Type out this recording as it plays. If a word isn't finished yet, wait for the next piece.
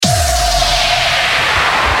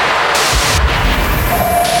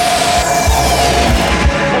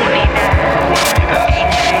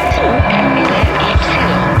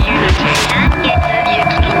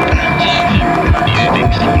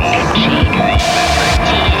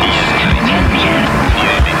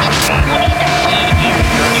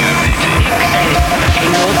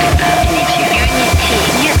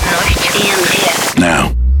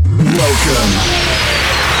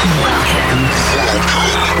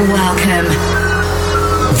Welcome.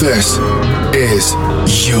 This is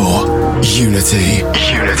your Unity.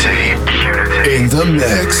 In the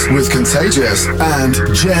mix with Contagious and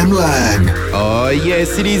Jem Lang. Oh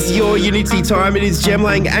yes, it is your Unity time. It is Jem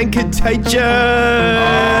Lang and Contagious.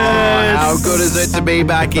 Oh, how good is it to be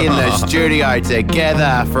back in the studio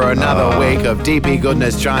together for another week of DP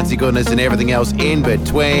goodness, trancey goodness, and everything else in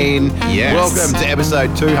between. Yes. Welcome to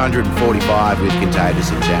episode 245 with Contagious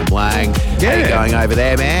and Jem Lang. Yeah. How you going over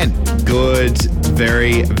there, man? Good,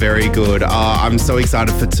 very, very good. I'm so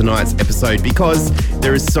excited for tonight's episode because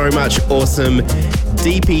there is so much awesome,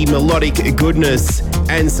 deepy, melodic goodness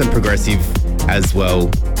and some progressive as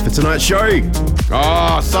well for tonight's show.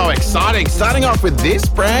 Oh, so exciting. Starting off with this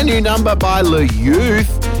brand new number by Le Youth.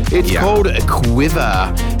 It's called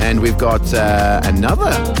Aquiver, and we've got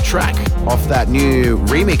another track off that new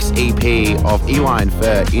remix EP of Ilan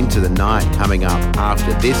for Into the Night coming up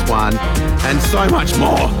after this one, and so much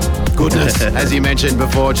more goodness, as you mentioned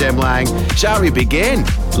before, Jem Lang. Shall we begin?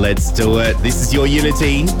 Let's do it. This is your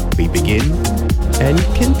Unity. We begin and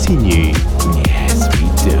continue. Yes, we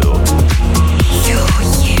do. Your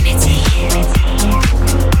Unity.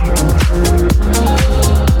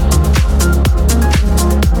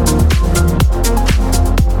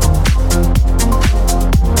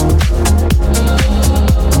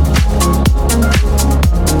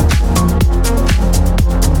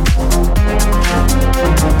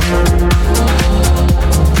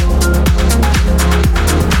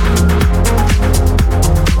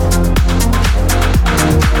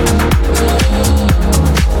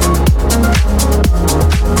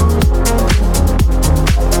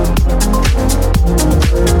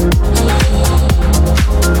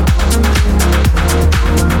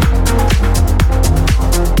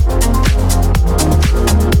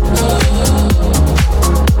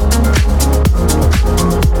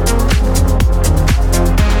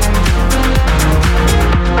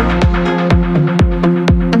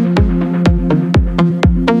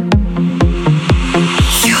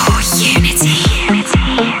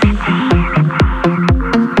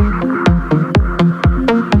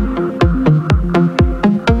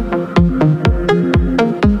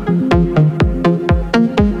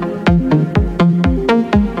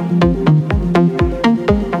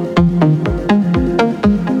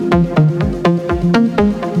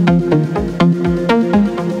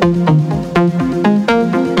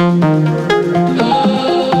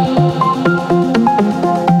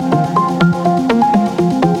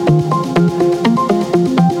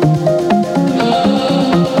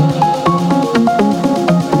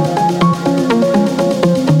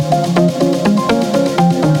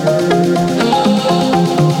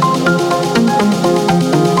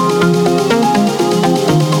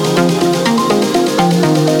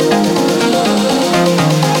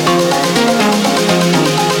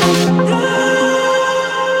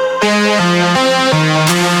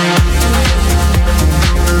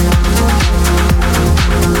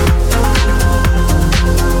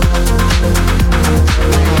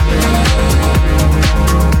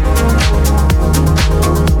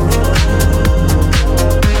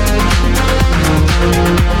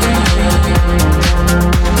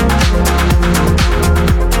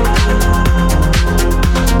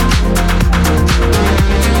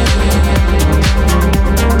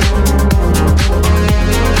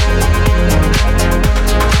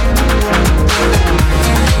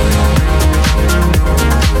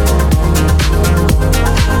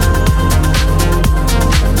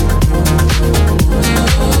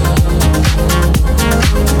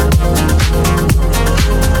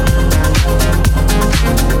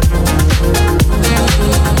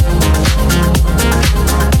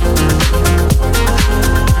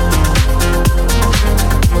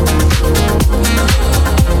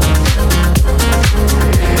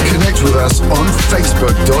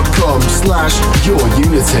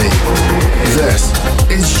 Facebook.com/YourUnity. This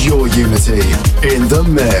is Your Unity in the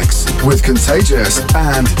mix with Contagious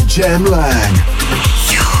and Jem Lang.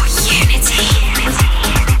 Your Unity.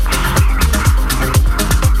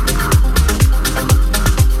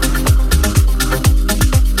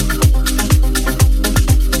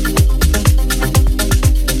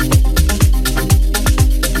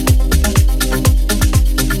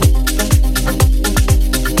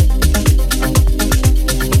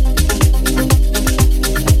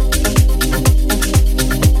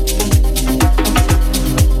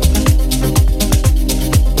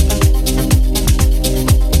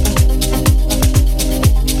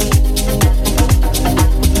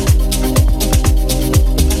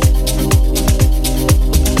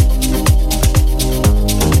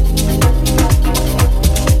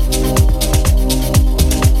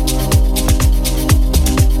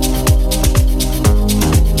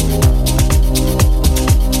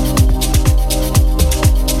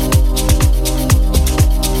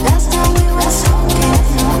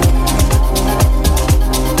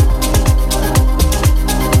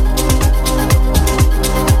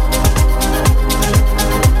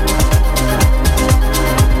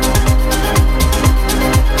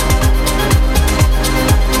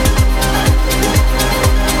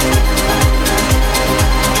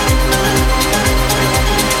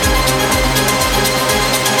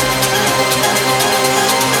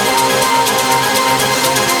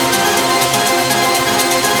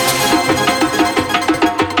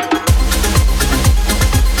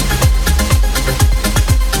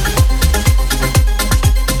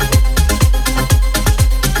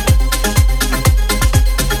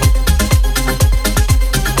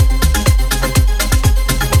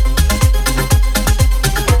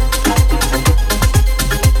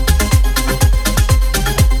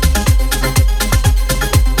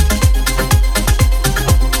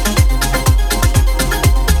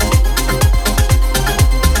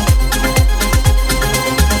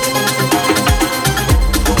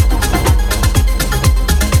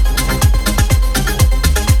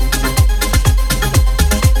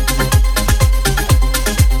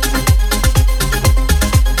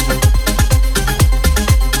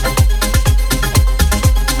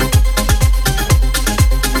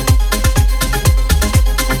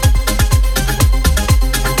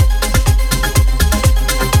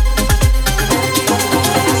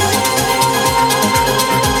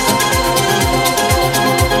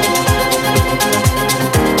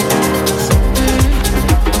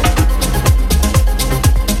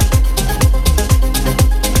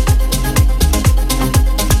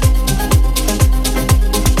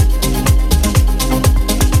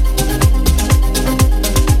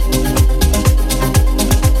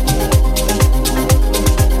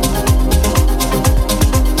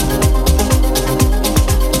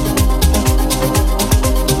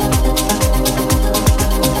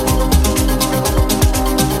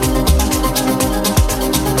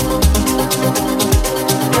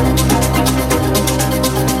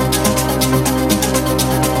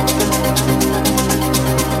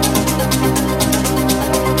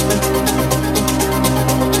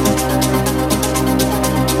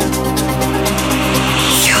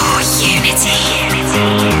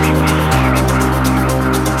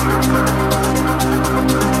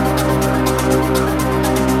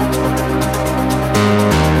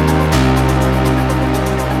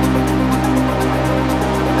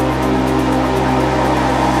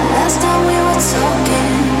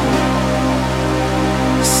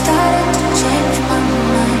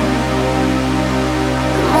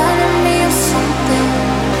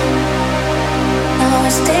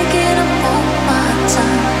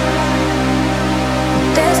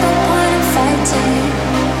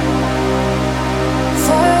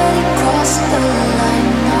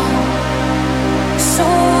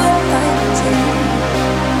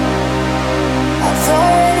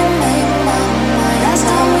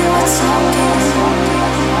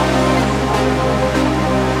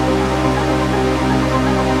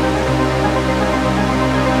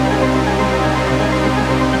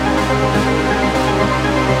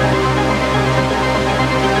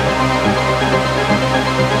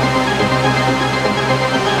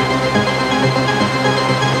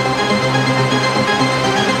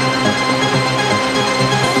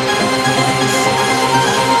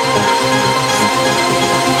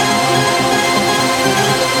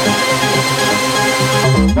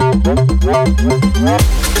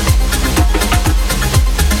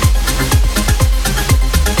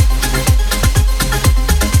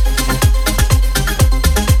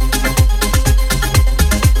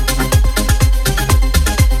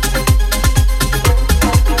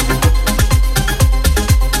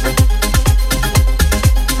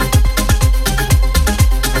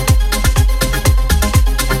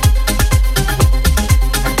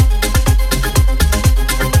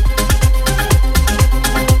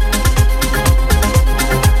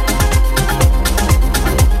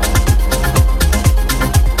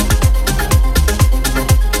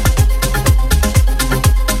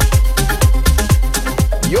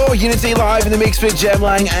 Unity live in the mix with Jem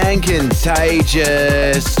Lang and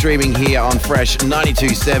Contagious, streaming here on Fresh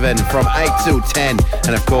 92.7 from 8 till 10,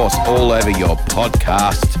 and of course all over your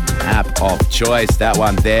podcast app of choice. That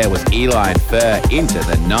one there was Ilan Fur Into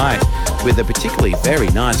the Night with a particularly very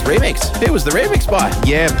nice remix. Who was the remix by?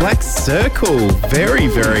 Yeah, Black Circle. Very,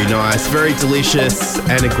 very nice, very delicious,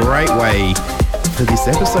 and a great way for this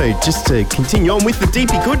episode just to continue on with the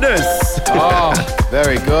deepy goodness. Oh,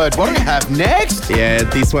 very good. What do we have next? Yeah,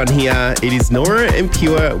 this one here, it is Nora and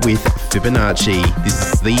Pure with Fibonacci.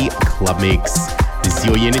 This is the Club Mix. This is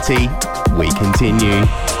your Unity. We continue.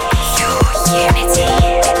 Your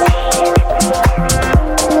Unity.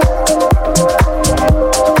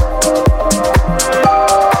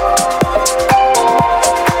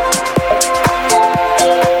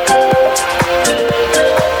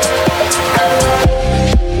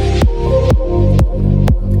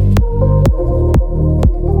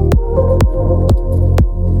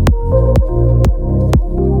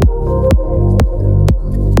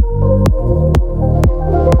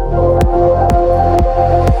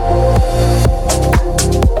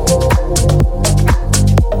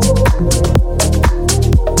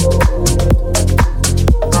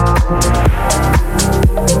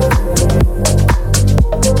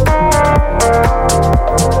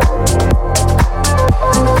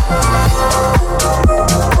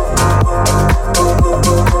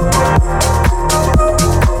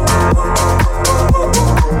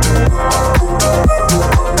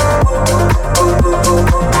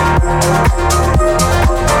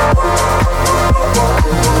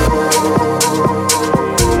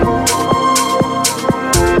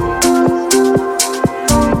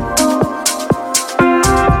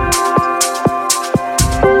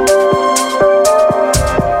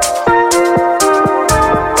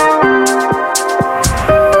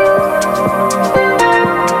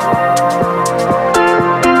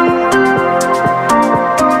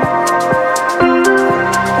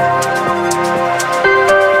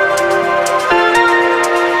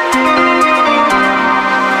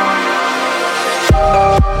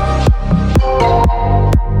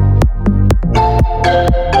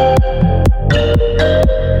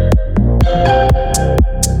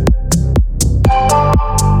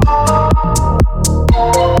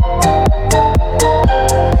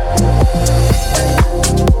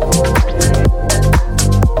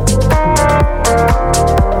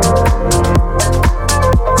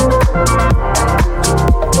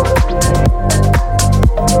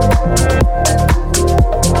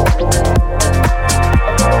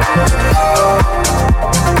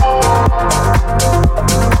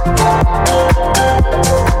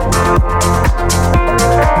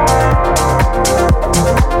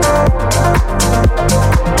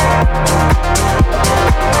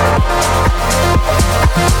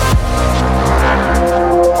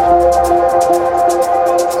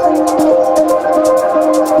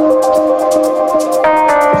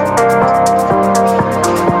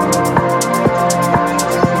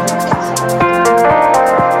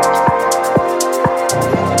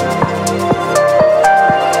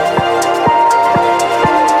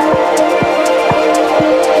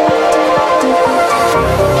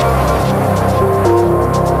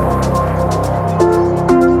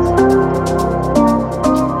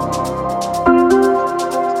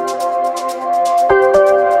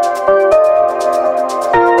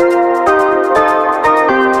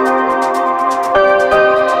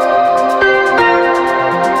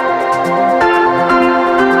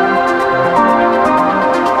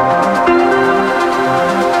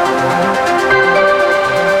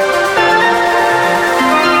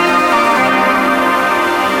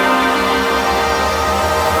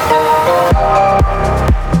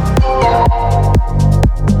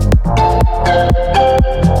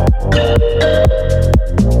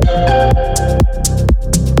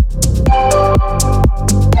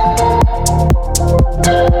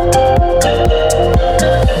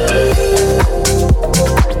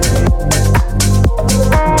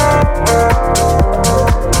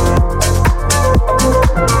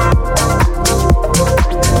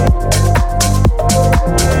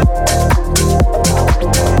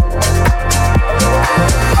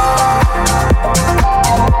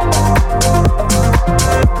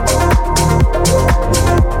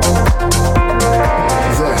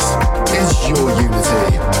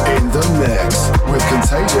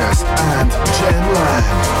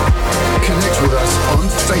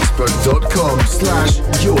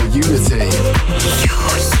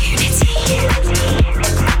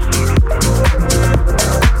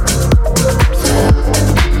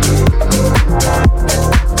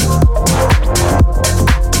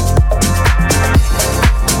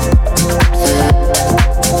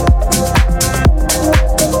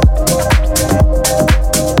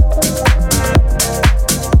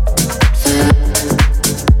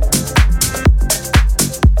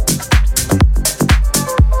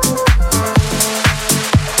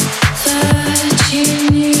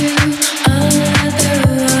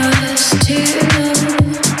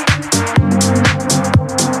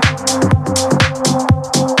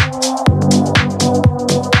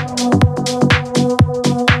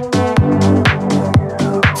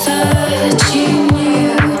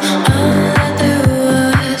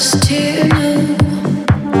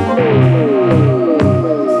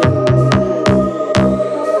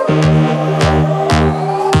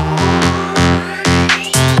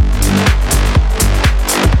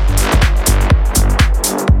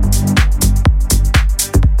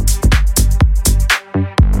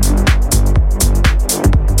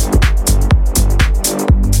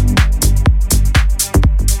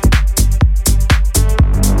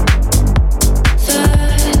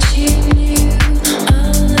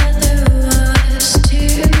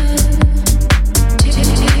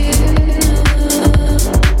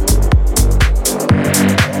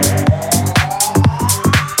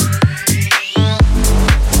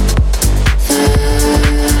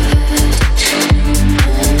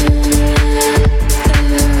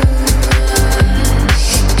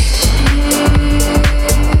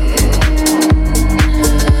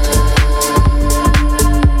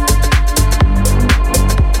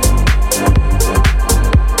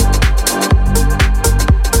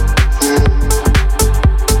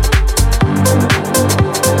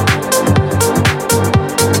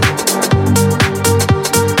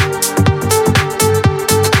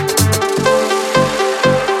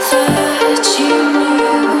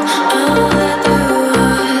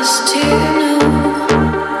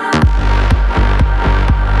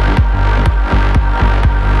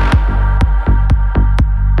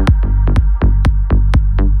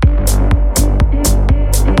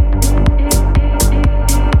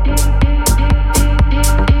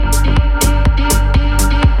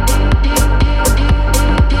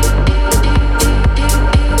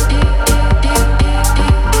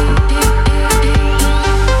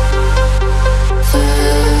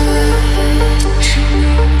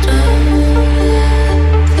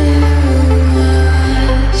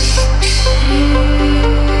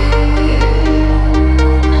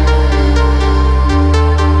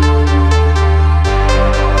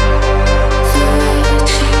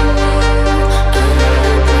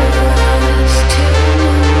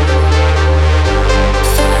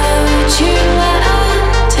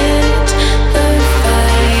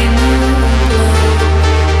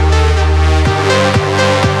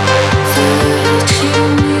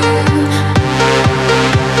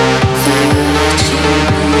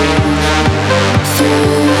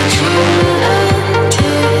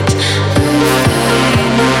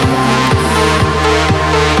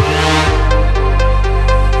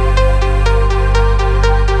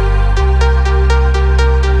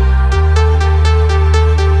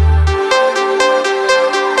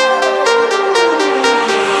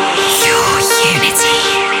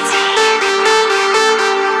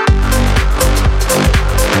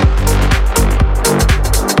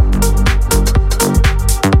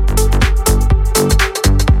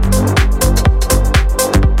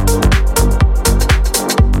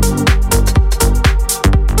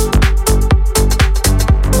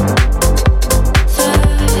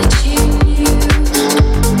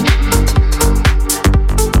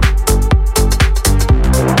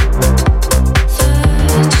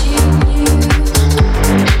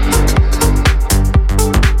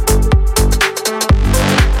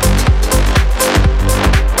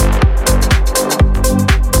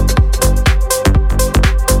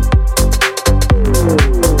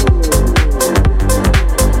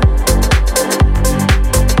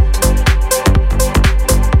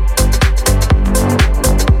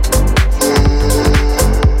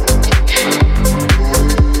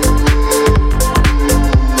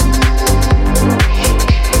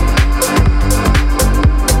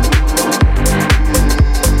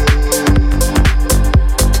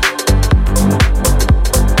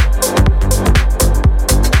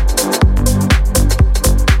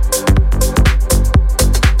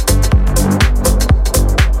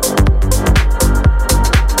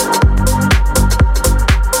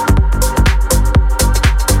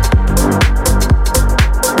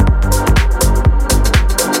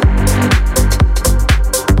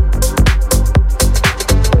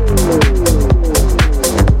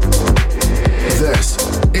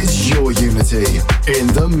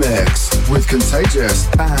 Contagious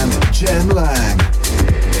and Jem Lang.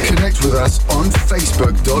 Connect with us on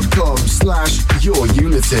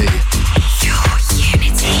facebook.com/yourunity. Your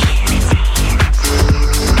Unity.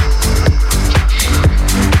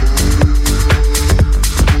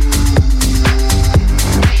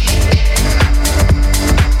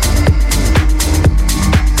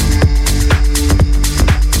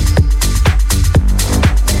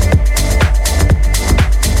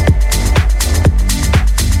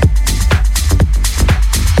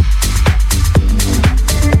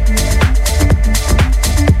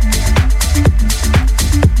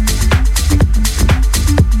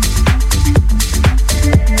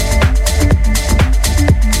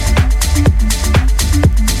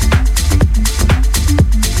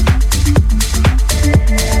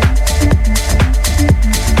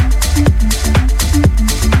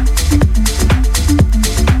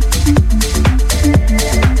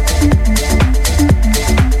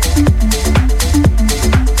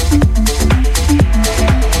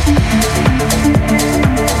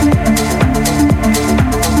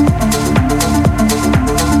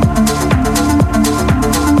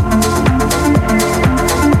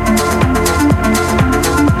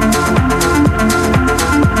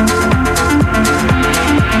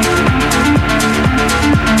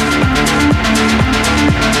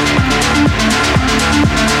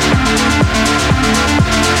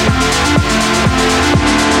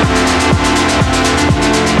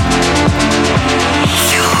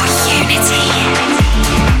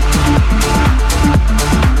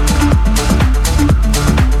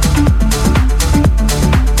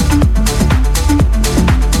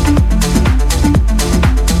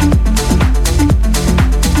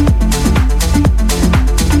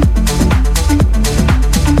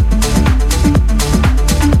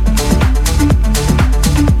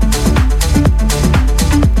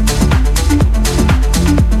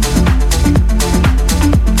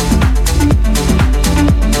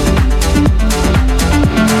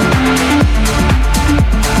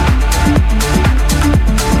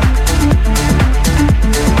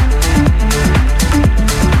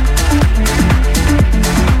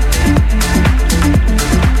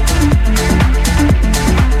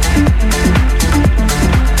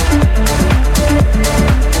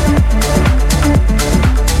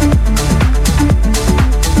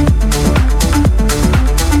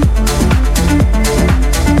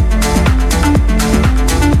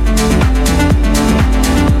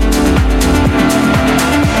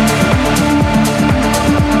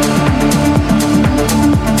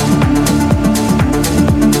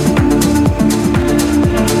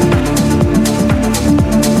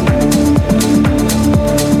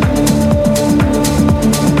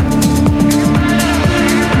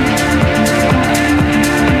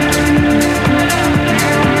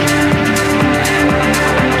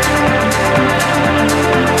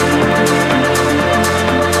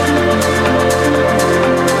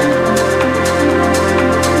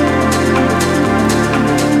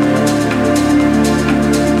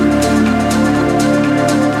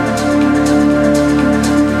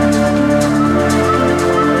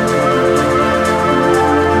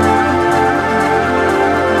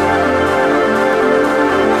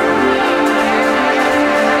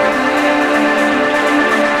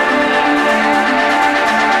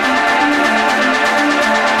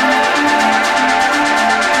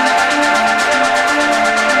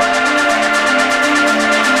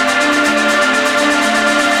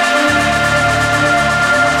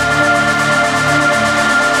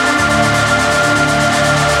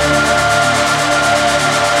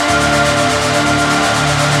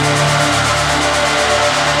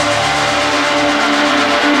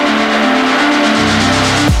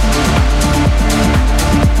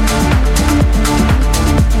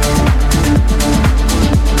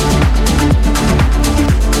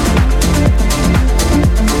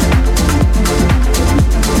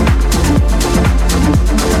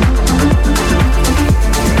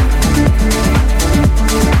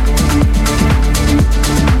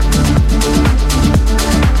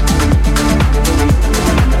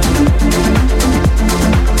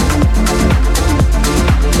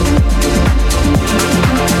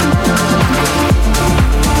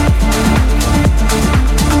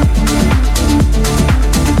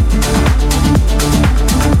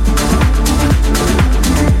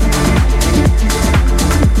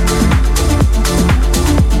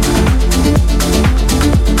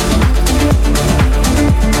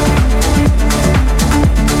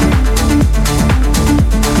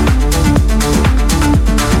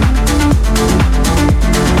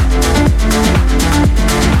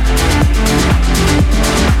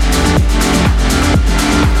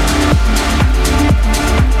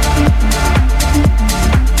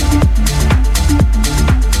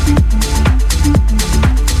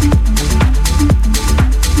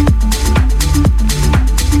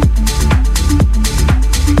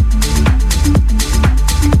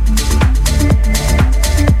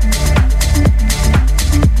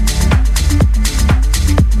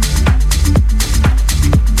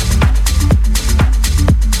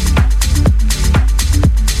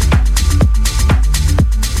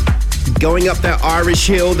 Going up that Irish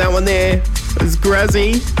hill, that one there is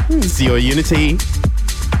Grazze. It's your Unity.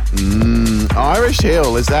 Irish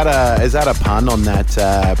Hill, is that a pun on that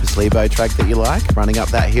Plak track that you like, running up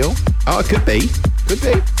that hill? Oh, it could be. Could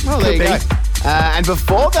be. Well, there you go. And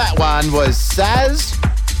before that one was Saaz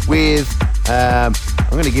with, I'm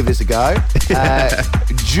going to give this a go,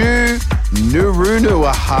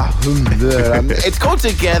 It's called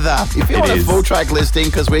Together. If you want a full track listing,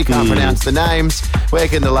 because we can't pronounce the names, where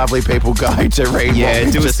can the lovely people go to read? Yeah,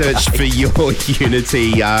 do a search for Your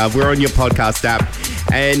Unity. We're on your podcast app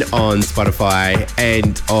and on Spotify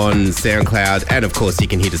and on SoundCloud. And of course, you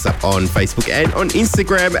can hit us up on Facebook and on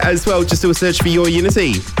Instagram as well. Just do a search for Your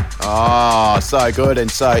Unity. Oh, so good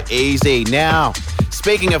and so easy. Now,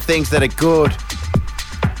 speaking of things that are good,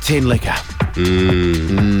 Tinlicker.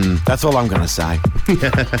 That's all I'm going to say.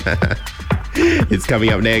 It's coming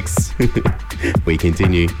up next. We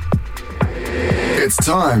continue. It's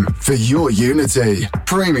time for Your Unity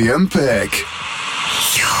Premium Pick.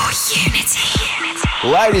 Your Unity.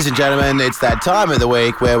 Ladies and gentlemen, it's that time of the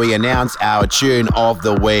week where we announce our tune of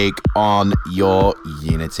the week on Your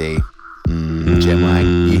Unity. Jem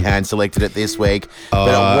Lang, you hand selected it this week, but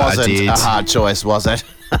it wasn't a hard choice, was it?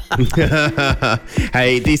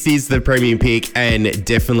 Hey, this is the premium pick and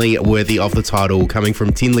definitely worthy of the title, coming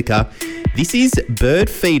from Tinlicker. This is Bird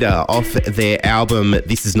Feeder off their album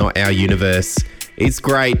This Is Not Our Universe. It's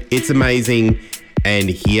great, it's amazing, and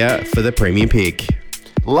here for the premium pick.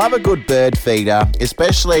 Love a good bird feeder,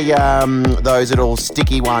 especially those little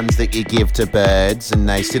sticky ones that you give to birds and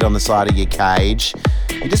they sit on the side of your cage.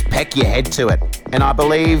 You just peck your head to it. And I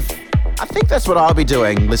think that's what I'll be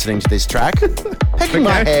doing listening to this track. Pecking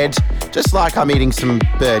my head, just like I'm eating some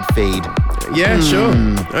bird feed. Yeah, sure.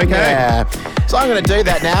 Okay. Yeah. So I'm going to do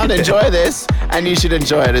that now and enjoy this, and you should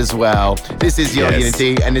enjoy it as well. This is Your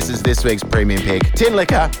Unity, and this is this week's premium pick.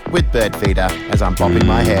 Tinlicker with Bird Feeder, as I'm bopping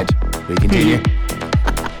my head. We continue.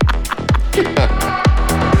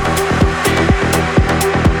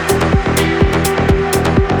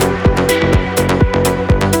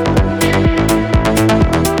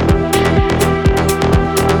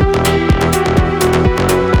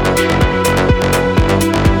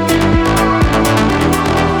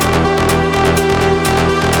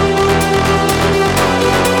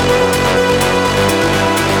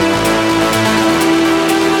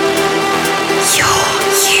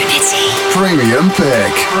 Premium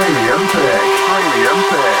Pick. Premium Pick. Premium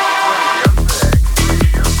Pick.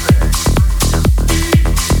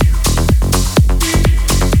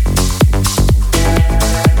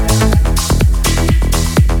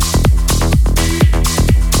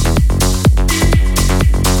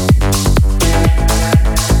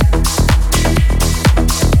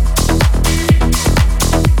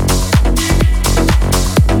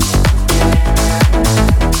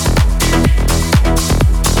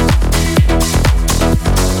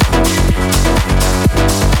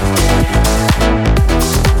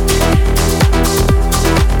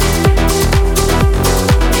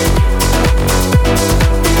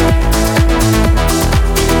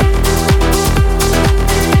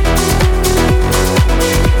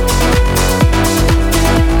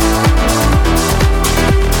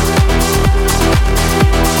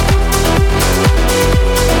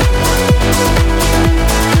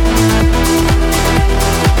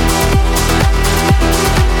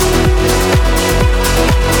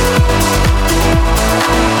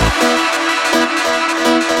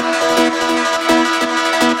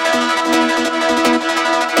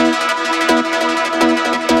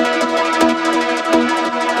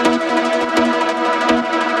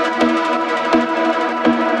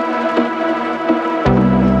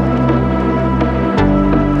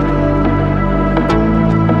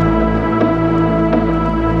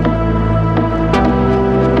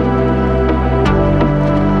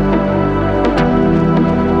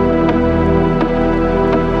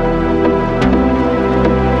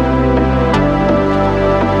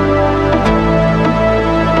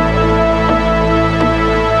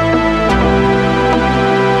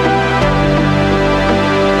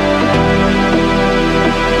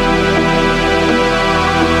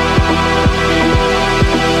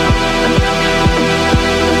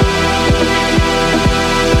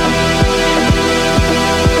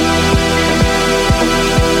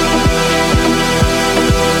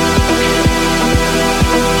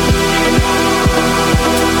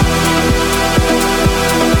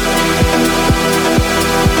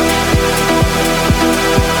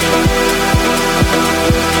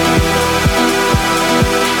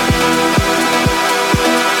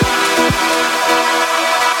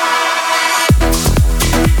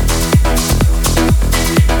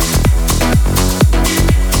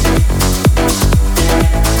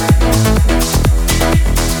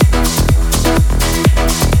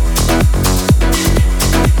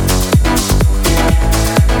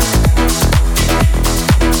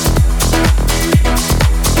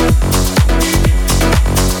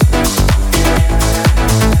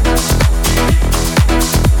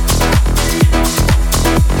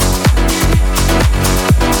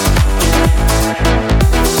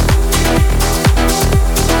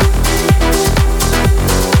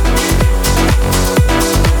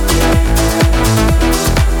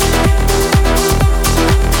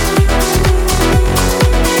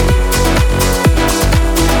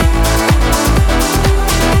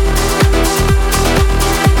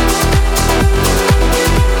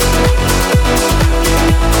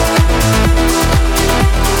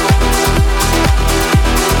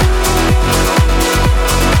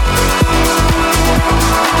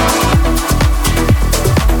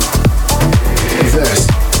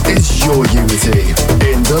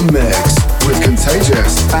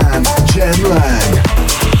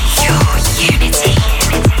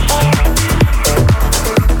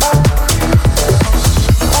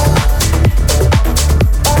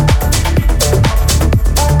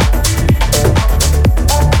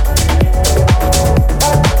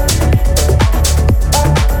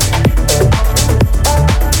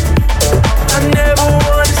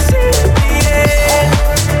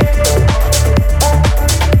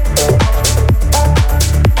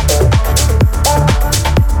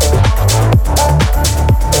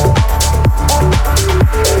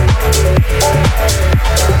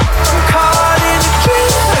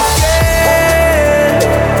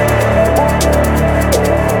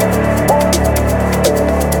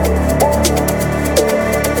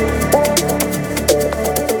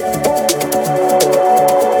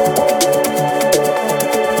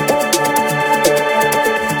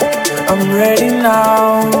 I'm ready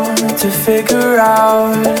now to figure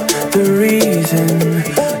out the reason.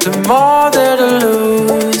 The more that I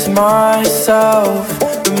lose myself,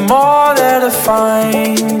 the more that I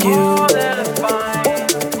find you.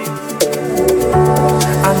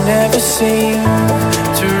 I never seem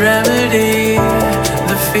to remedy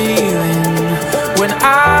the feeling when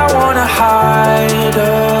I wanna hide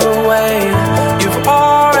away. You've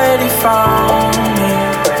already found me.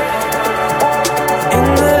 In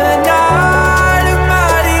the night of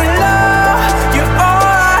mighty love, you're all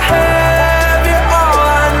I have, you're all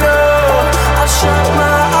I know. I'll shut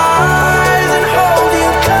my eyes and hold you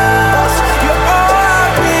close. You're all I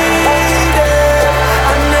needed.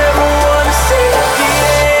 I never wanna see the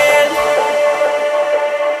end.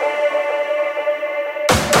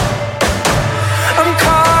 I'm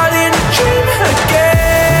caught in a dream again.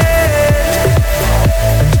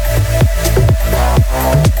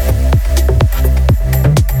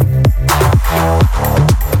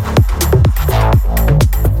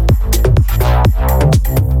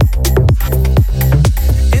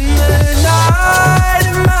 In the night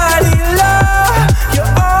of mighty love, you're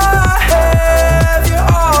all I have, you're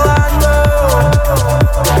all I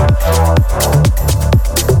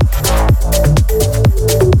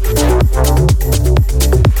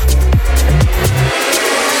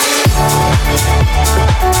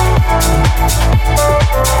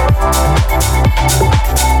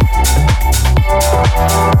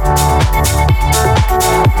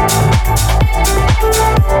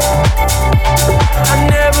I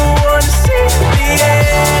never wanna see the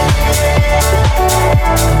end.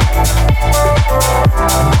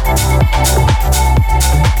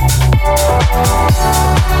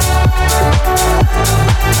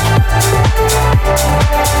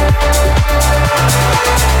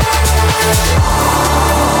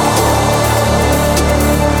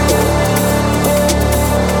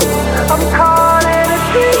 I'm caught in a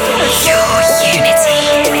dream Your unity.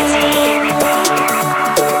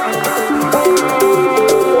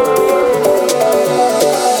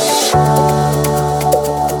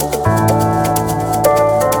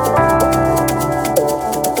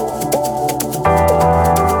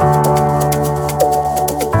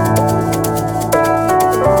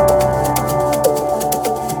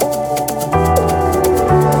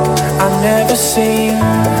 I never seem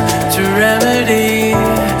to remedy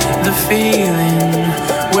the feeling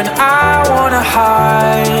when I wanna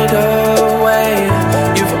hide away.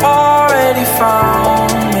 You've already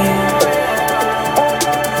found me.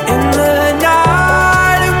 In the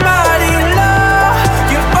night of mighty love,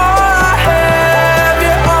 you're all I have,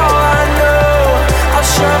 you're all I know. I'll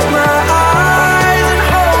shut my eyes and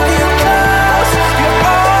hold you close. You're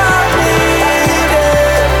all I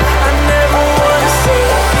needed. I never wanna see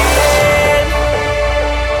the end.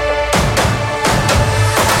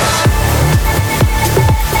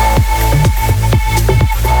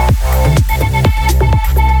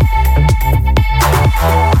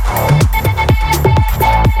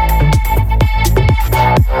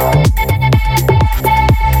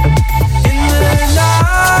 In the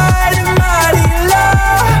night of mighty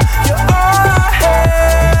love, you're all I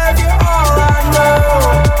have, you're all I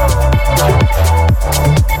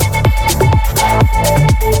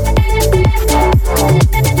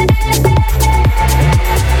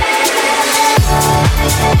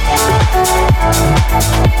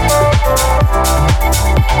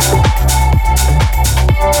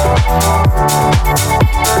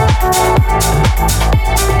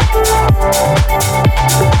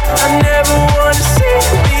I never wanna see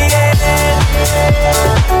the end.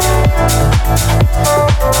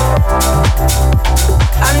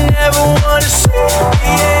 I never wanna see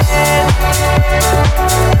the end.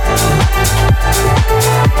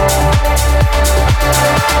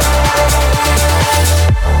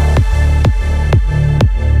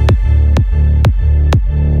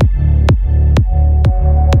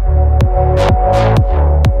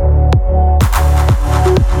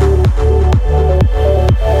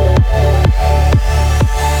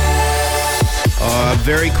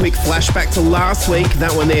 Very quick flashback to last week.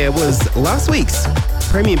 That one there was last week's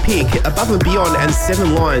premium pick, Above and Beyond and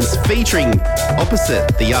 7 Lines, featuring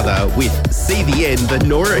opposite the other with See the End, the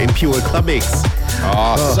Nora Impure Club Mix.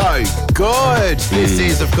 Oh, so good. This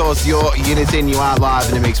is, of course, your Unity, and you are live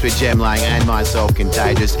in the mix with Jem Lang and myself,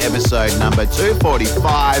 Contagious, episode number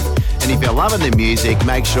 245. And if you're loving the music,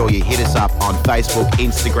 make sure you hit us up on Facebook,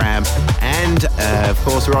 Instagram, and of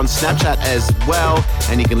course, we're on Snapchat as well.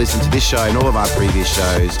 And you can listen to this show and all of our previous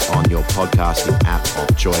shows on your podcasting app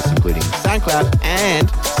of choice, including SoundCloud and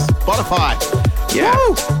Spotify. Yeah.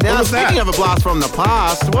 Woo! Now, What was speaking that? of a blast from the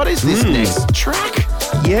past, what is this next track?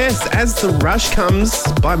 Yes, As the Rush Comes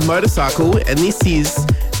by Motorcycle, and this is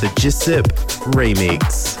the GSEP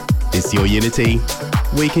remix. It's your Unity.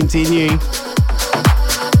 We continue.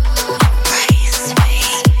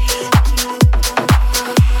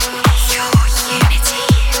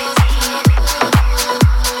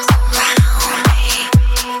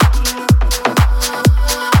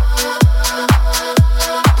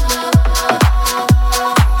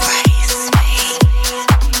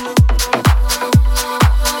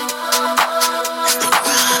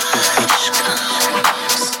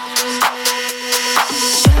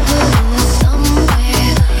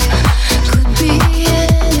 Somewhere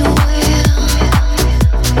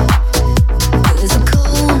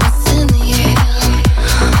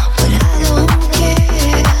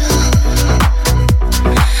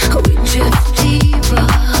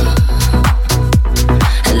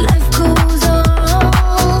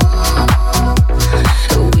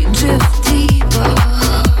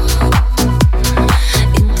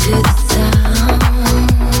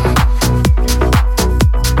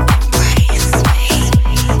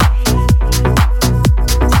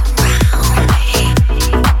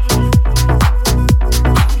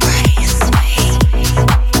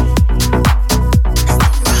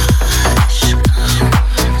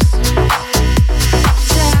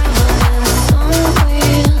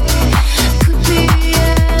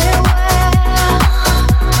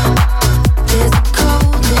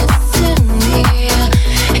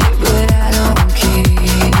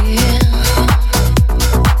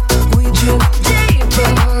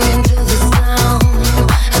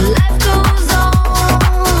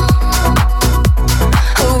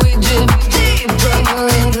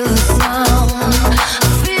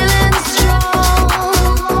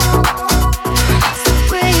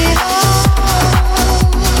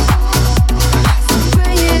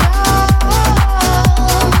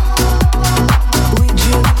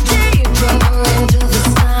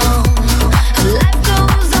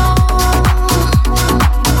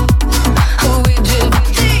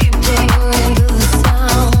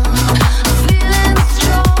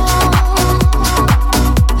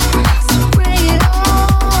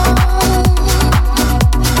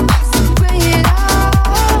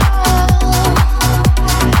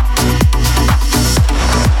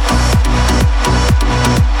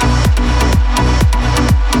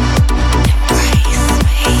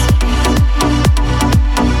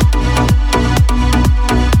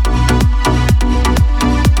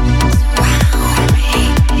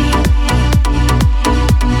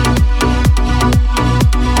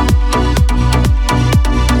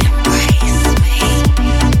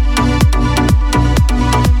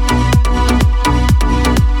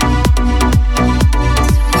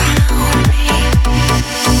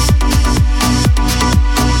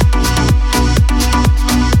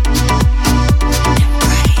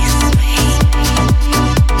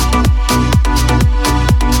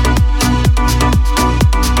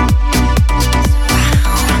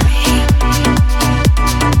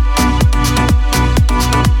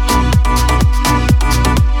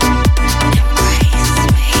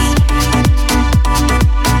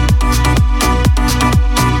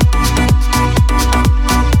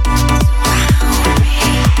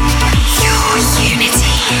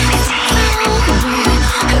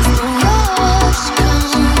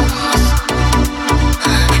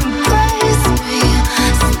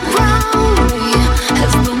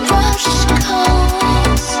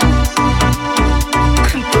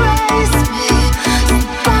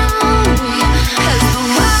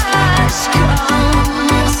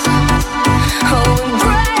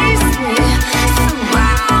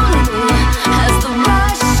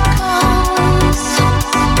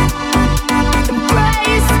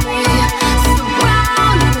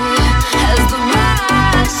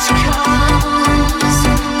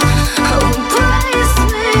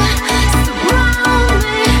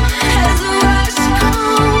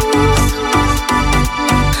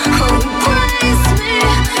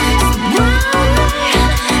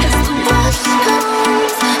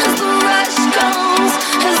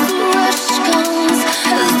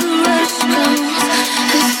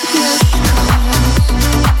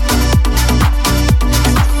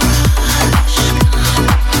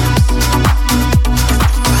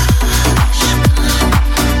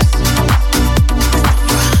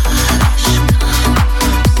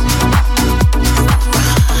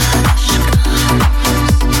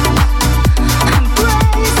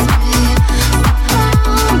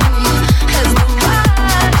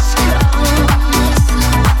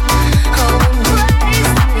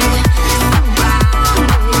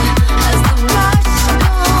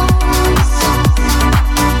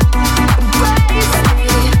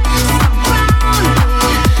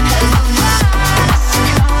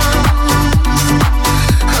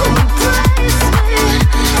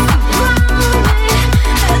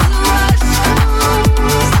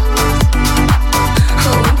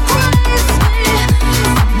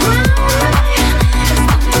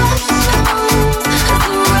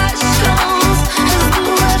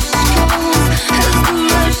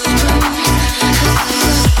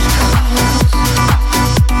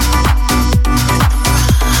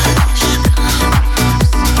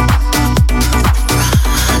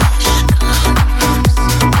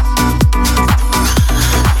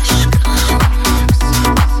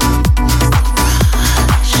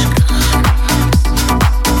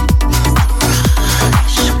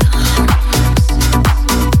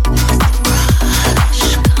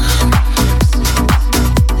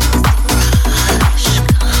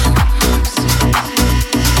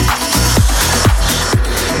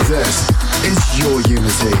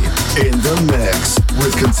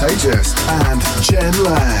Contagious and Jem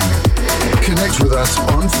Lang. Connect with us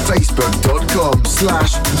on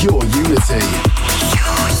facebook.com/yourunity.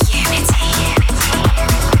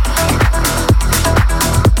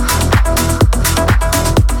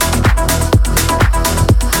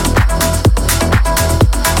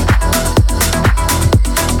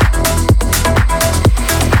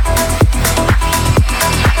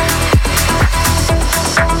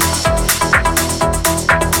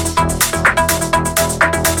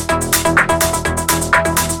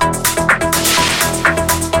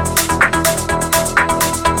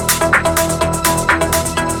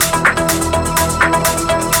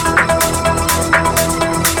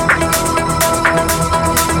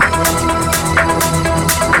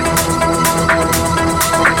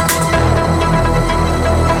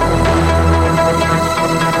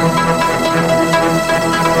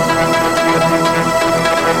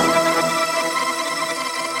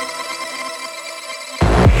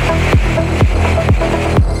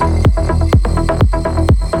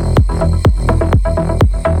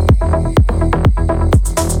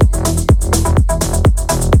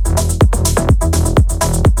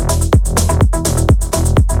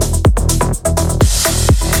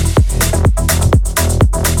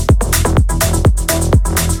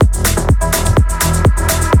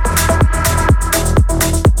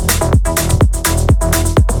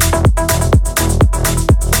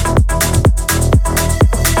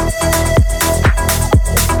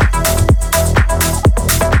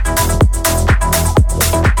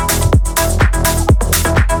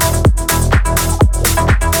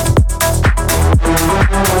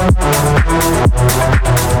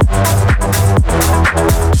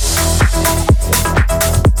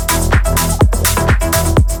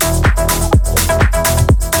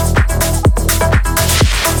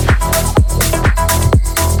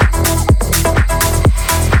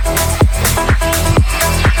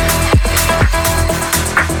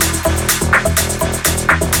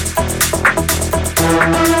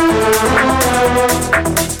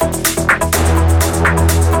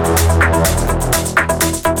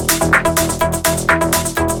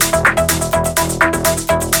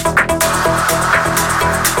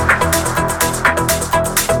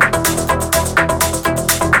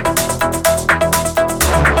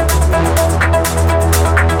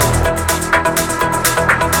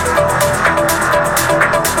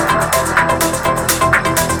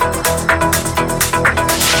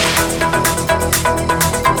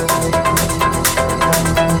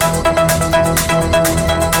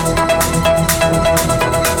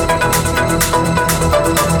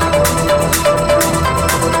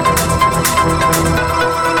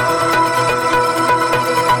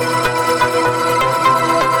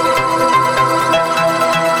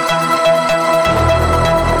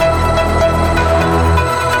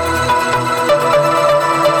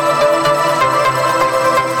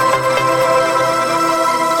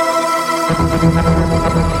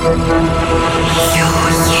 Your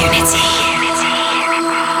Unity.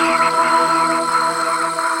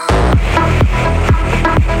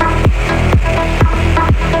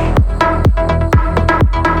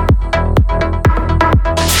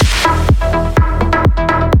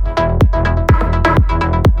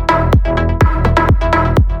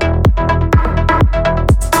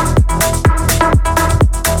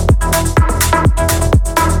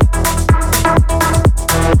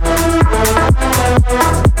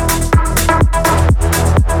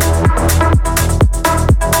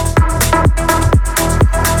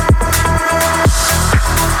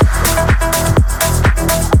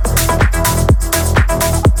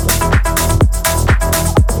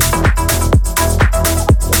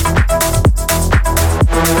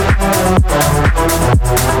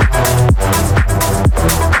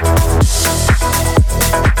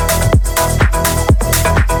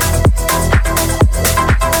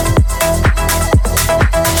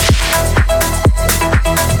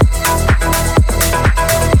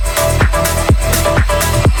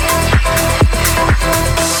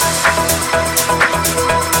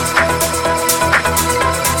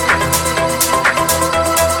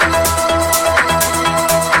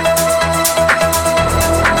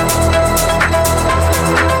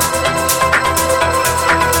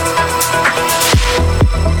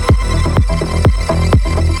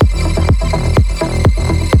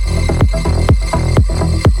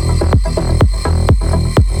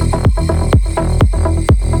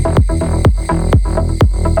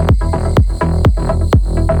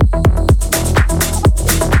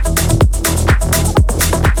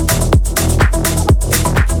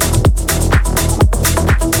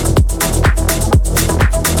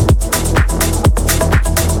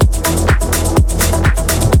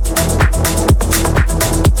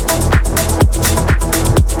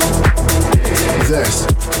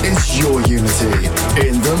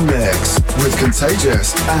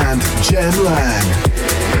 Contagious and Jem Lang.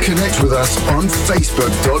 Connect with us on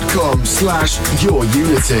facebook.com/yourunity. Your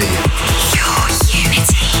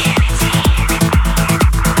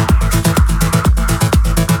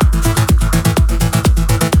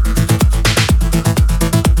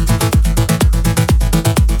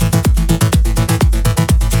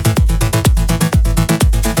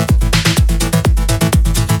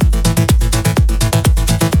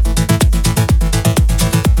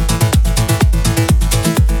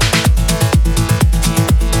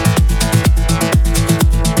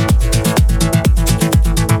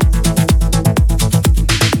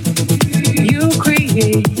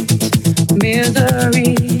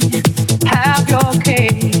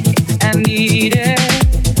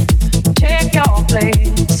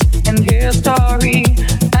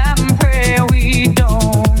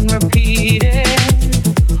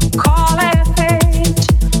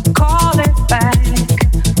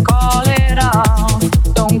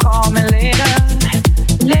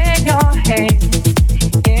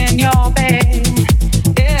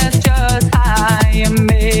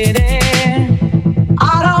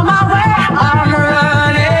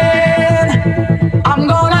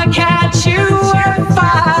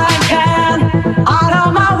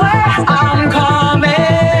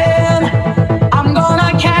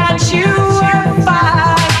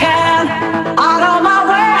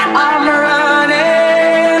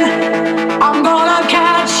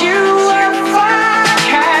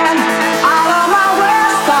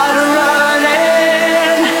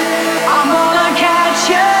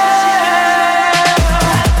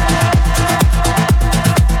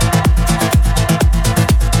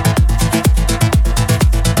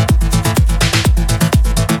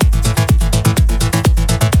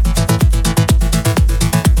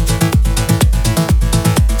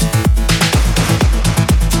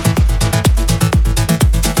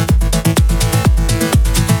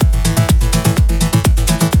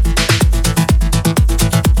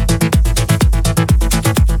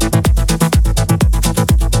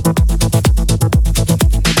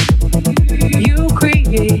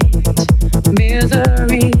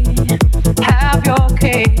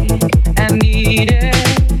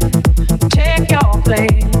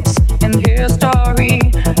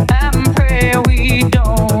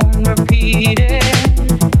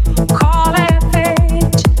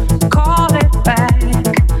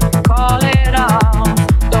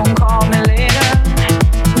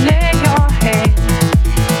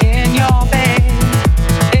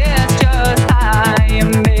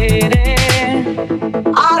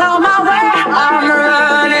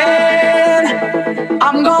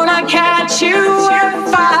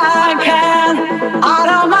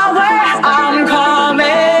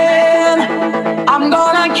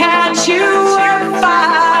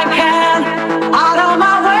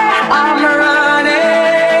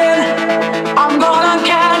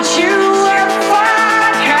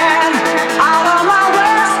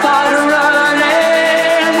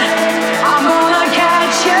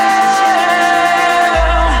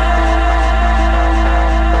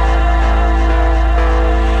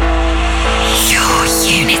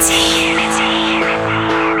Unity.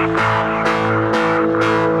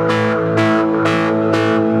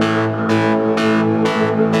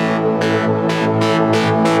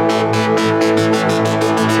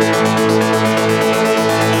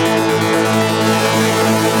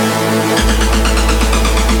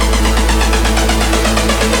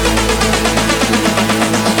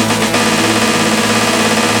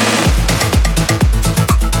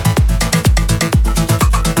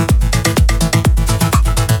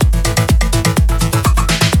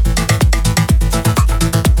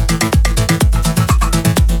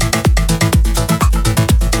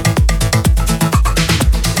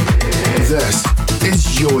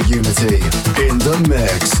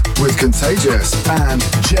 Contagious and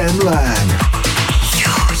Jem Lang.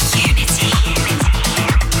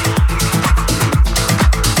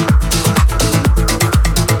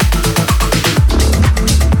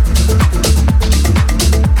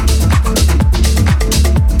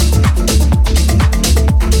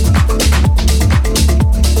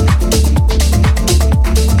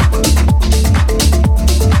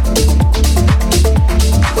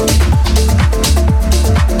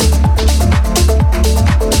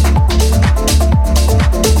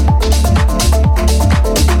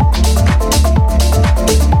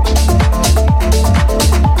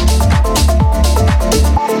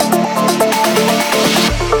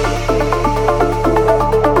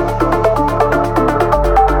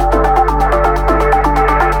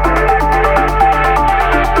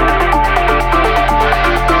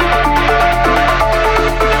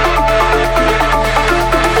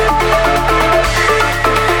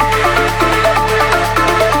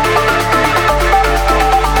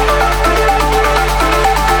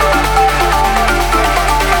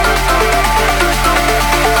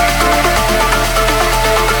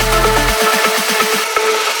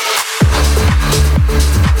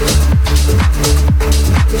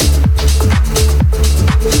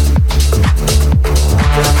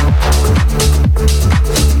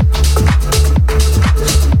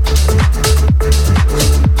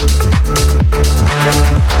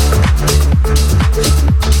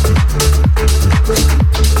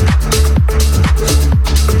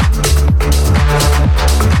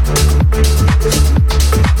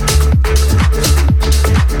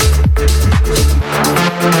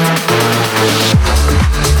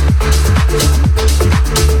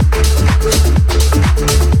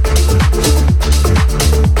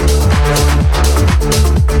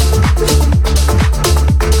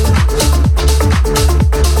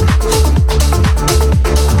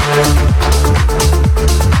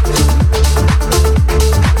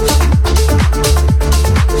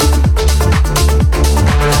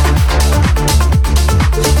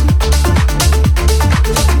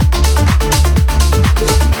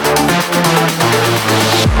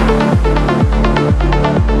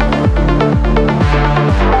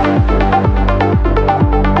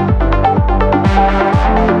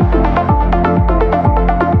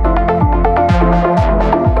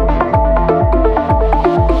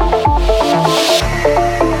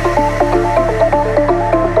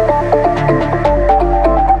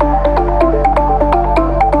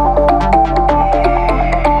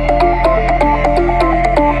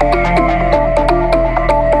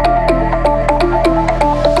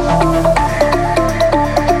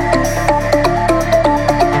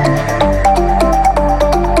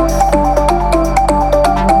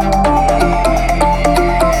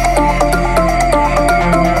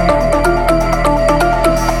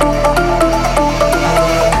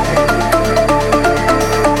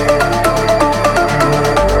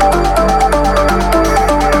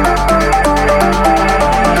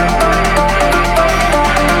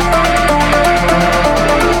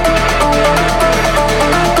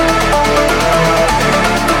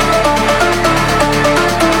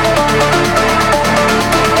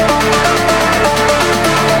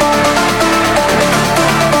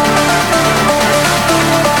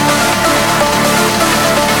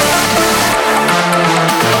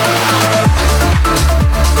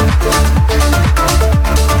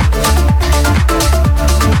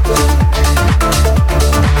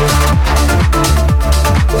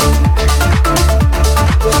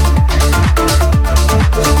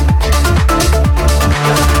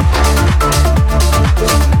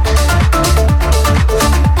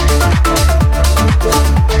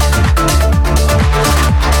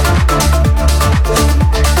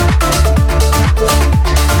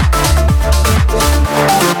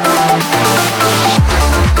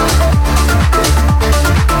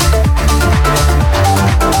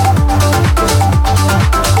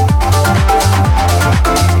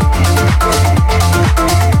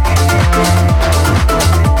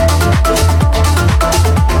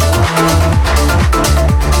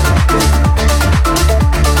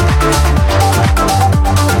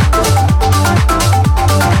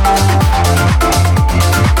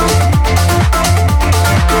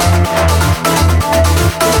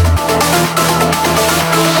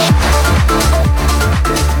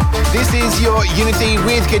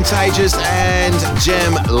 Contagious and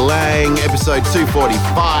Jem Lang, episode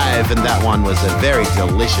 245, and that one was a very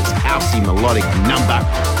delicious, housey, melodic number.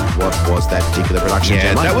 What was that particular production, Yeah,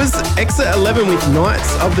 Jem Lang? that was Exit 11 with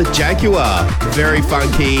Knights of the Jaguar. Very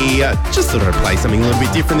funky. Just thought I'd play something a little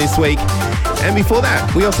bit different this week. And before that,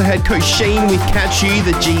 we also had Kosheen with Catch You,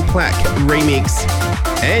 the Plak remix.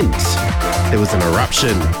 And there was an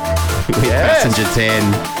Eruption with Passenger 10.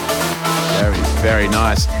 Very, very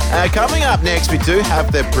nice. Coming up next, we do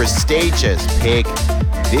have the prestigious pick.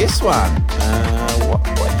 This one, what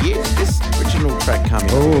year did this original track come in?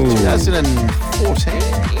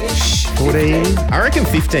 2014-ish? 14? I reckon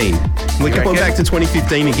 15. We're going back to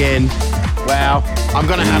 2015 again. Wow. I'm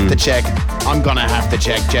going to have to check.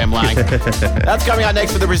 Jem Lang. That's coming out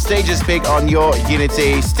next for the prestigious pick on your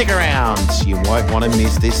Unity. Stick around. You won't want to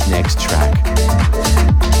miss this next track.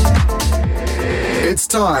 It's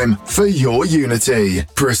time for your Unity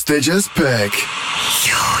prestigious pick.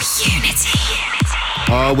 Your Unity.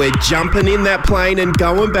 Oh, we're jumping in that plane and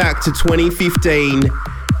going back to 2015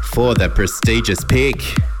 for the prestigious pick.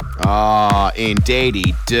 Oh,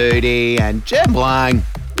 indeedy doody. And Jem Lang,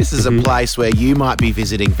 this is a place where you might be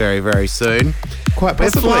visiting very, very soon. Quite We're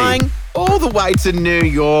possibly. flying all the way to New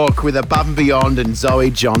York with Above and Beyond and Zoe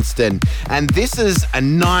Johnston. And this is a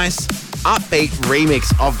nice, upbeat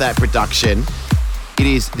remix of that production. It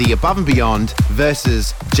is the Above and Beyond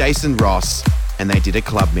versus Jason Ross, and they did a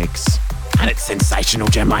club mix. And it's sensational,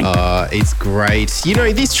 Jem Lang. It's great. You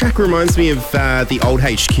know, this track reminds me of the old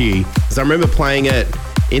HQ, because I remember playing it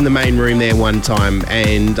in the main room there one time,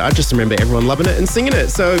 and I just remember everyone loving it and singing it.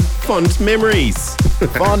 So, fond memories.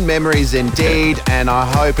 Fond memories indeed, and I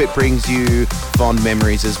hope it brings you fond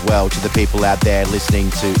memories as well to the people out there listening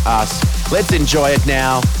to us. Let's enjoy it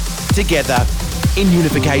now, together, in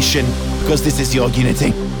unification, because this is your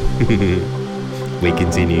Unity. We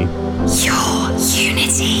continue. Your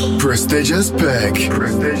Unity. Prestigious pick.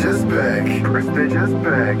 Prestigious pick. Prestigious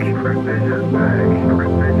pick. Prestigious pick.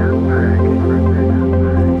 Prestigious pick.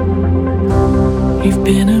 You've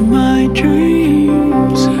been in my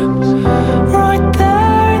dreams, right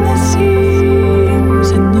there in the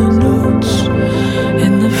seams, in the notes,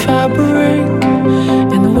 in the fabric,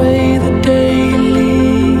 in the way the day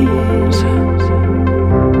leaves.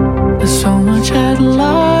 There's so much I'd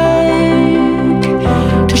like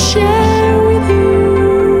to share with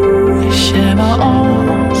you. Share my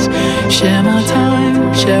arms, share my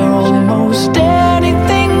time, share almost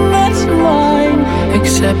anything that's mine,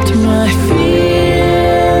 except my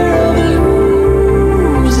fear of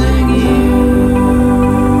losing.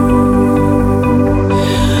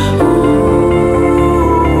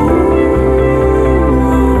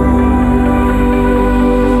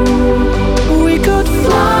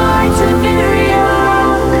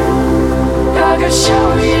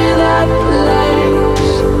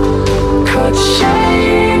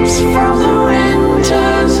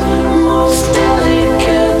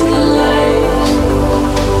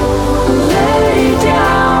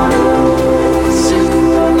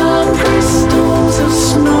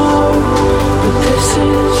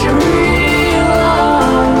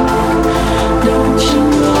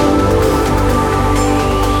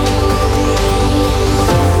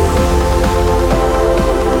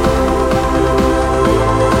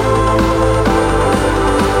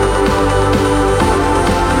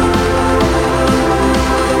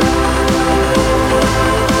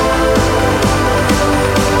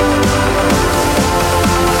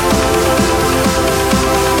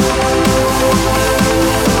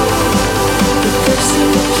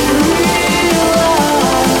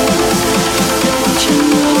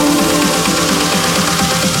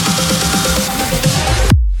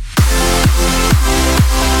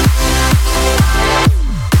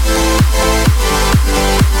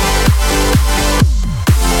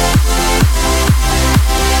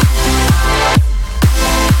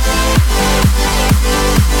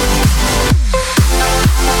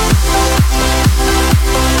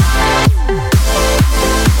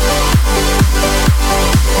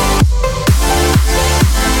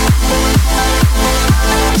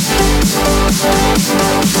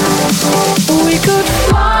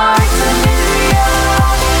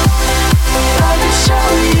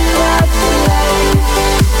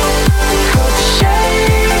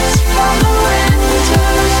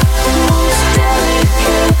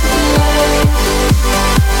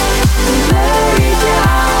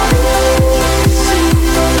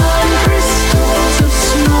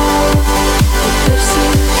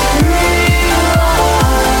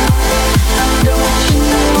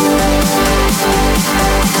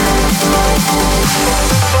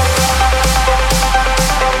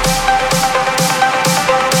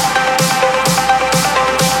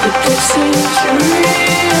 It seems you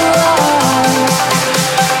realize,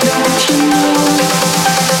 don't you know?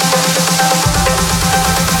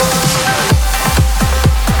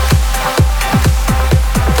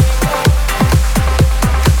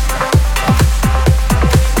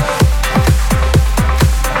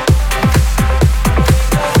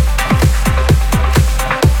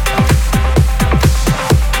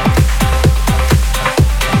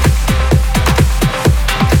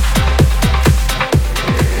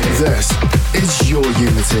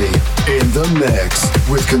 Unity in the mix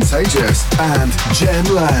with Contagious and Jem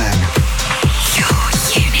Lang. Your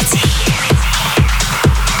Unity.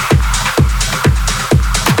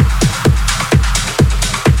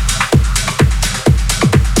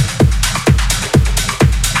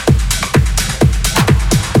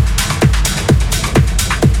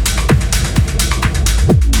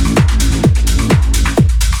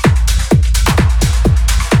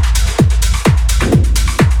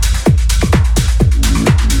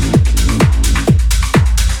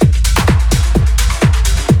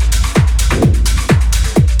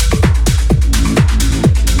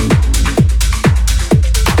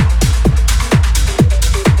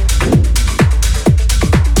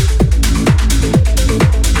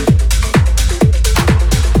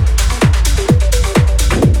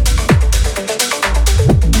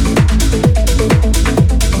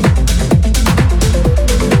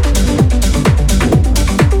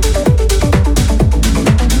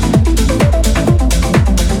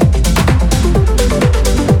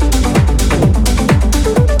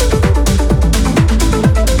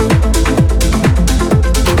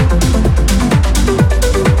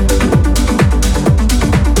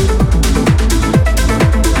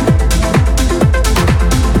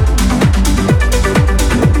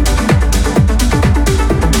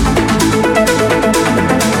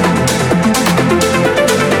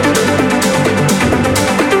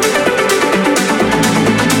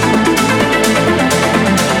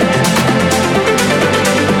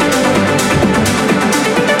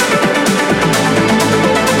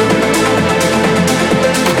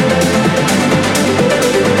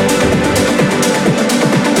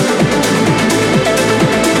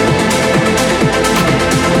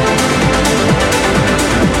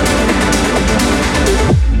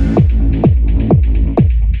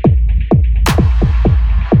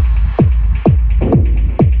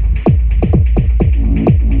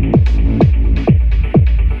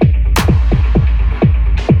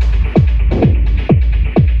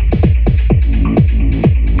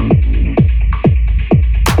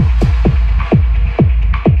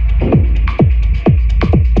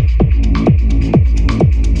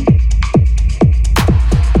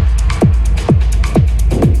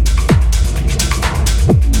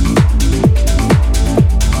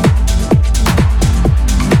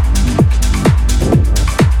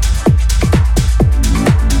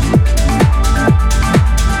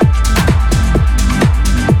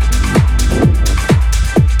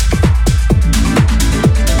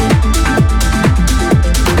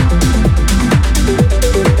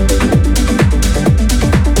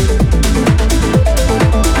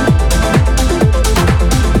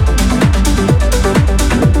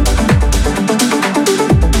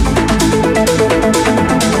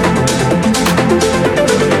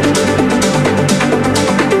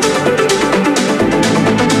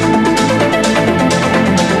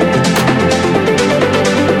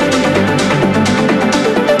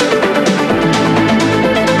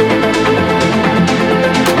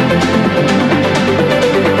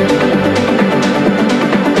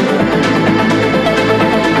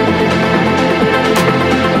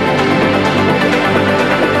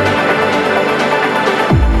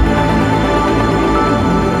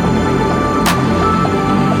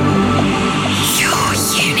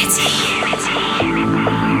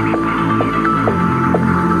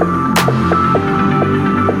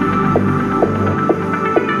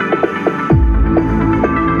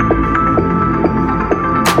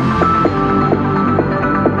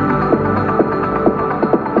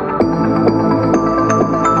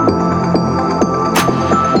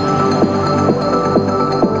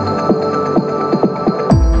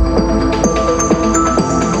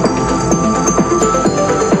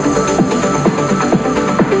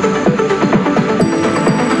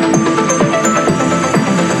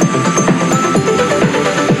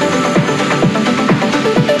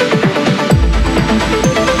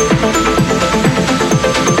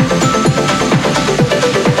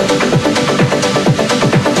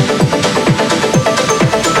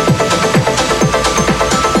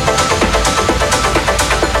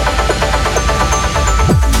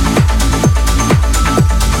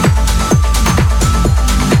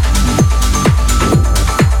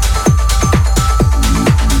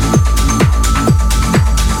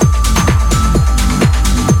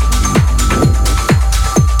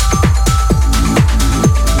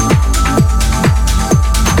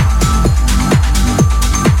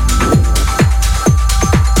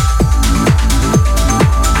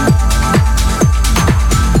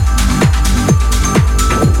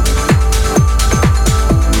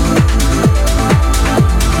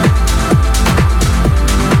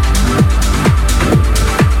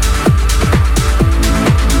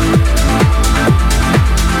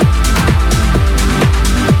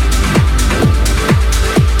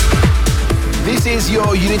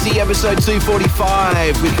 episode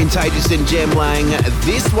 245 with Contagious and Jem Lang.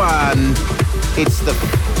 This one, it's the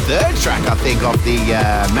third track, I think, of the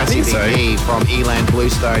massive EP from Ilan,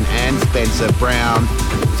 Bluestone and Spencer Brown.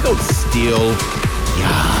 It's called Steelyard.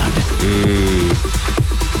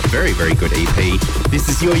 Very, very good EP. This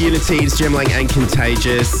is Your Unity. It's Jem Lang and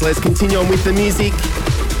Contagious. Let's continue on with the music.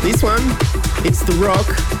 This one, it's The Rock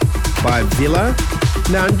by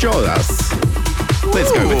VillaNaranjos.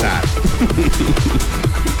 Let's go with that.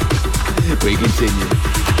 We continue.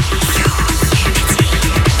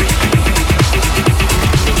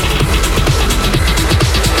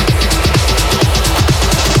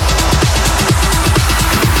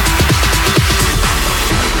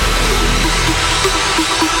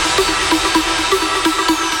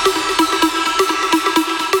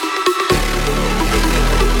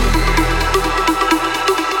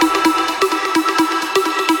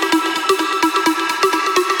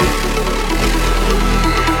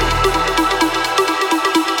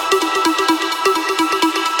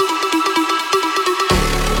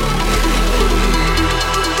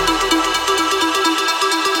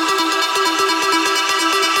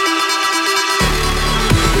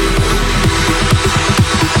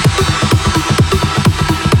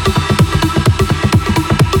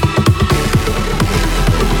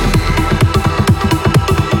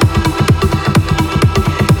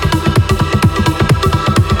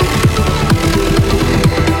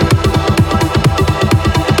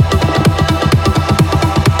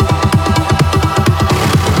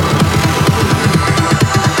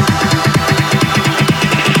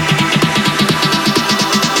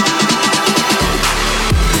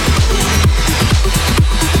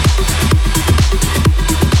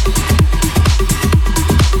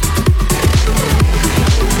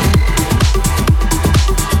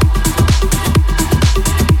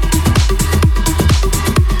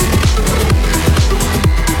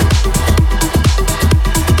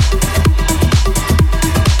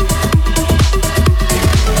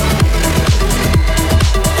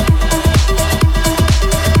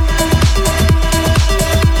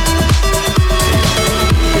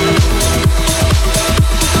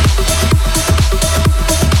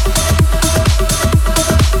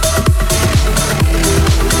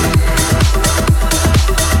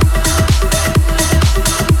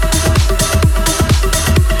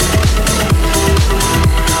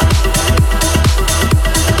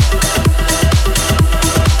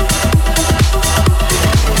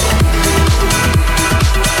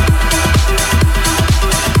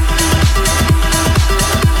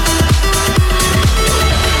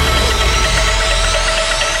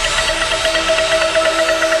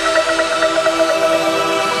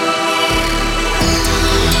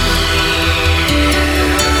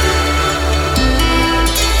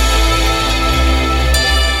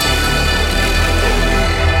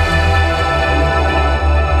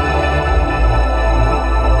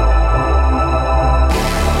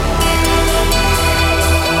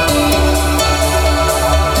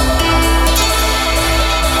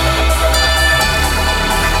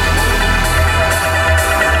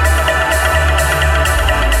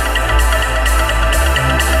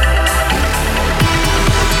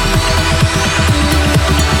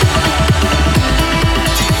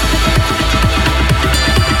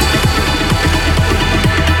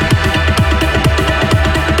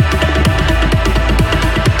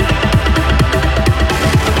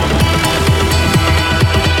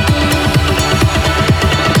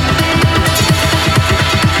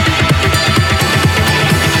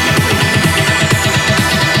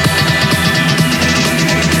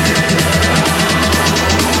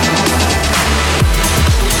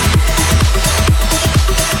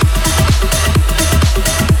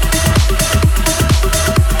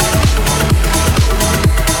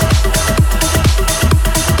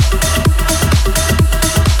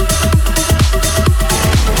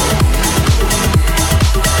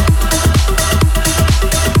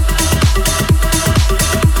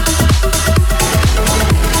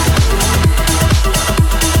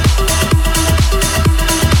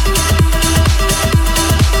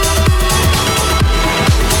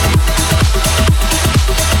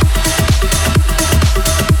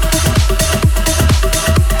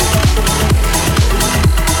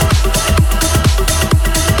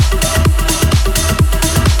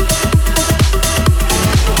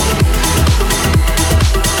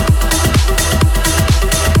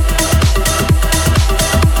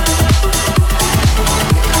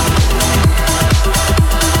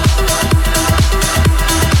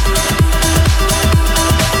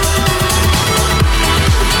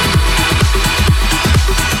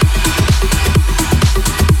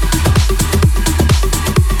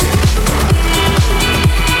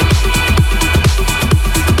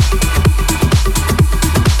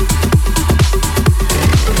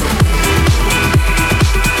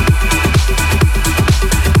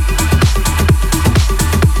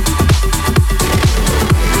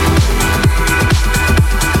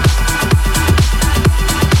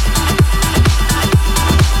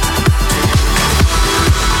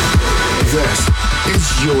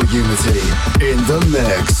 your unity in the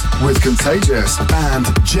mix with Contagious and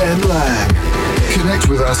Jem Lang. Connect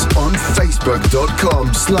with us on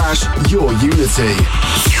facebook.com/yourunity. Your unity.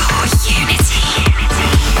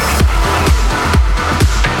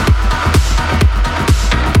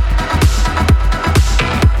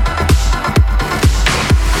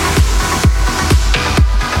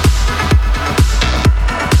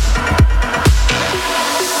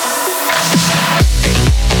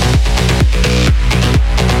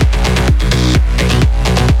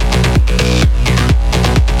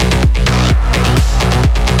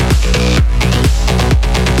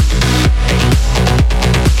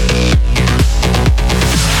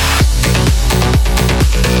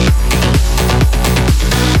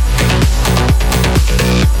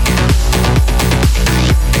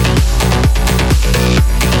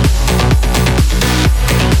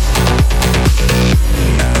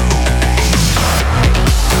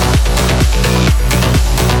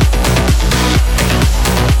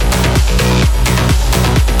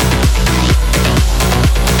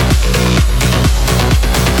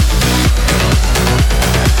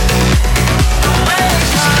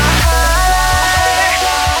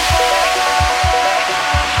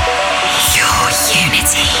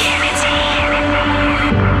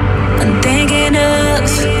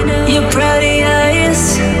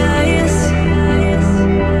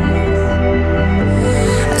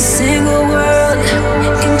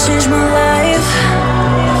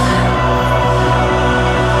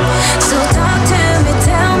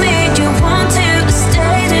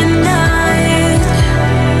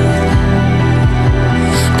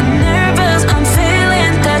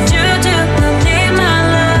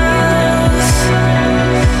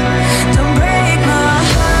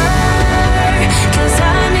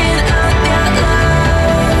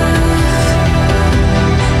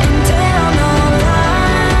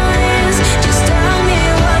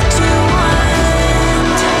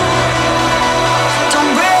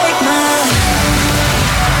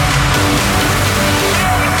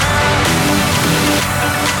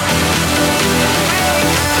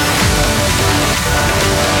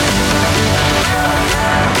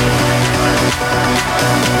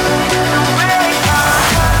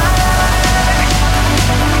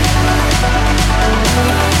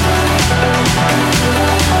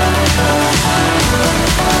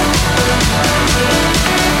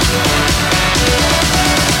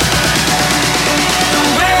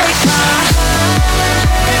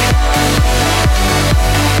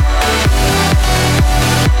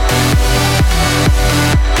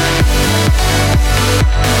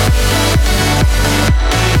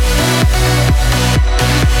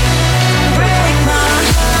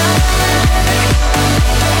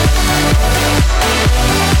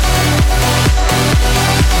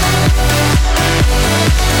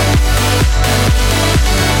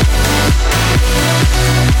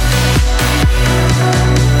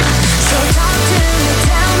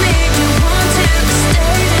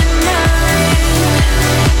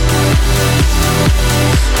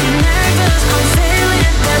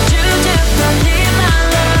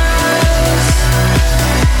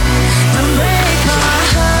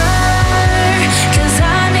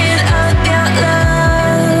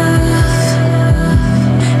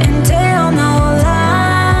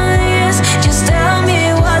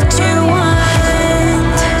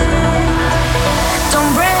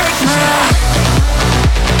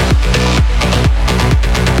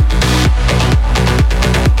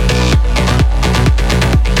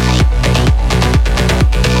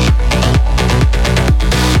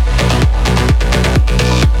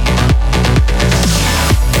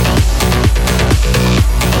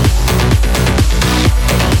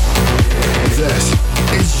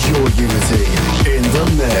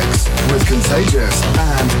 Contagious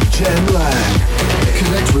and Jem Lang.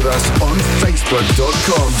 Connect with us on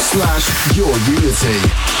facebook.com/yourunity. Your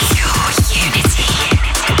unity.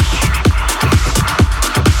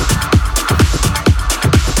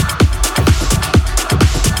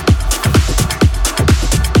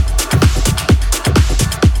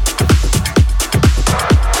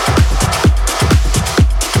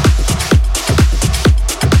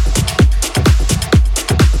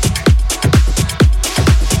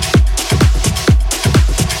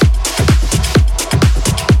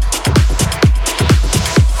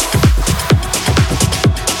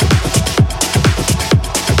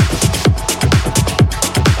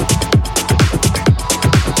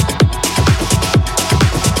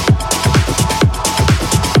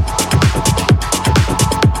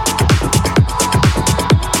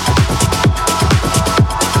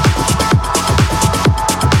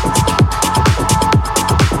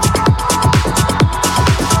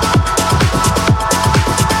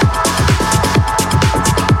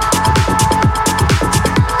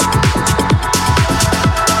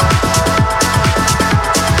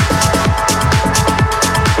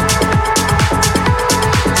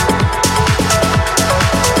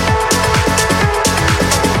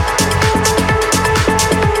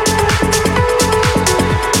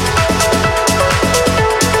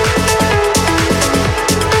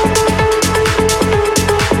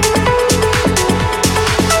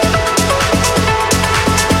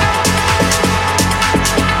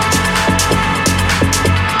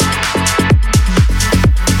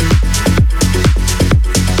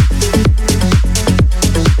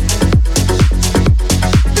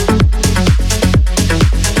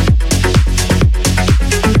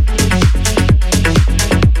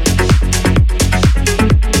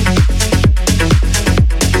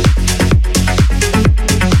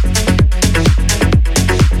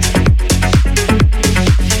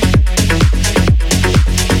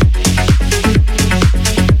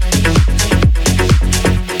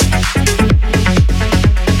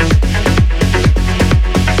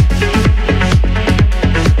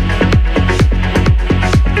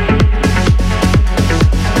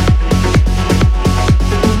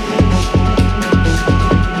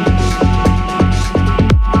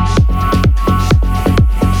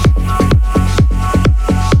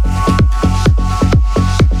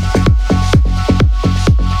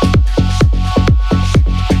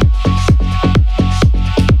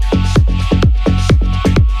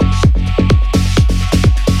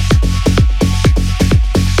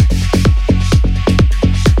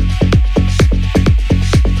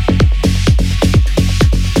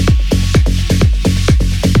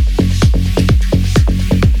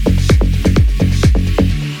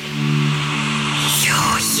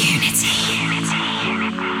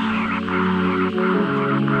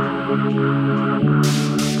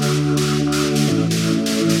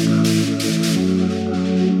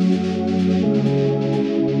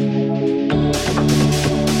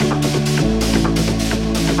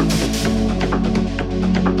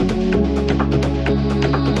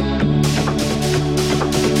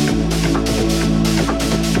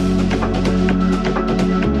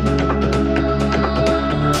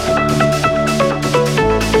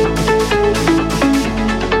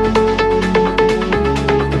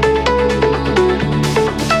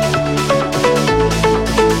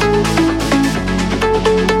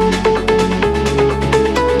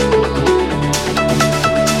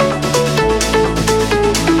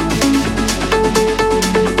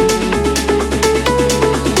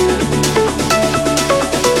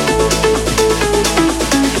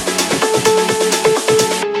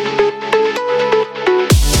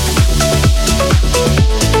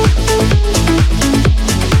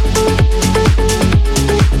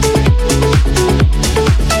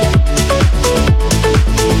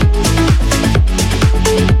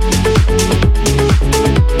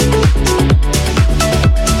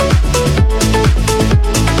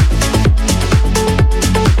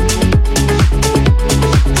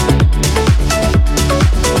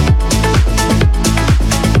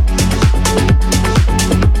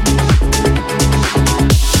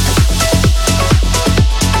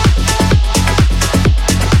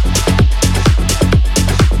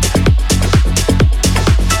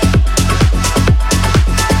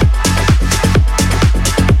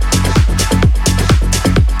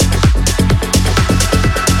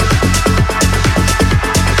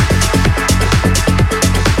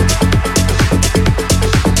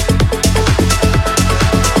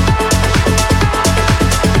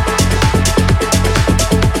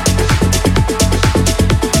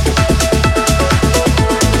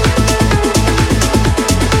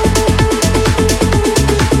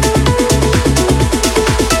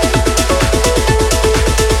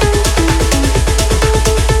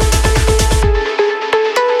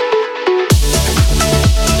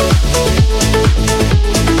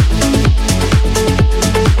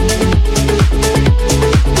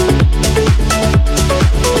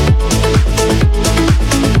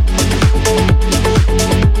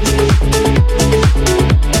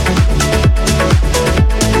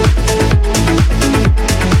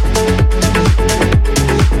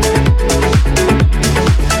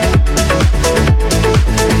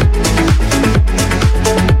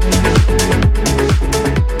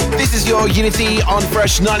 Unity on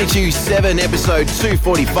Fresh 92.7, episode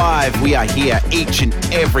 245. We are here each and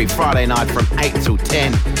every Friday night from 8 till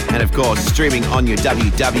 10. And of course, streaming on your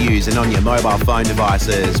WWs and on your mobile phone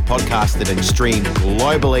devices, podcasted and streamed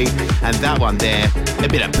globally. And that one there, a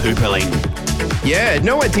bit of Pooperling. Yeah,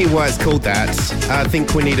 no idea why it's called that. I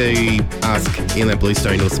think we need to ask Ilan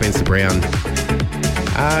Bluestone or Spencer Brown.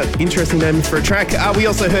 Interesting name for a track. We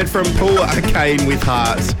also heard from Paul Arcane with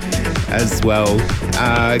Heart as well.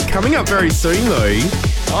 Coming up very soon though.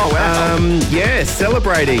 Oh wow. Yeah,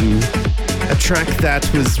 celebrating a track that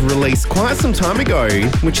was released quite some time ago,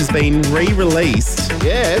 which has been re-released.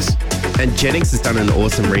 Yes. And Genix has done an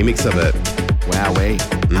awesome remix of it. Wowee.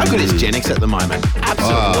 How good is Genix at the moment?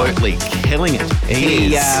 Absolutely killing it. He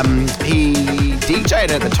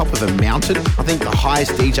DJ'd at the top of a mountain. I think the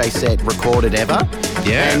highest DJ set recorded ever.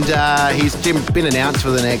 Yeah. And he's been announced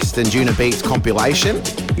for the next Anjuna Beats compilation.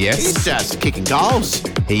 Yes. He's just kicking goals.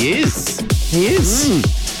 He is.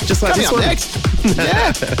 Just like Coming this up one. next.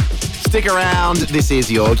 Yeah. Stick around. This is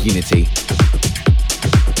your Unity.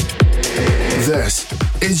 This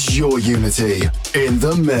is your Unity in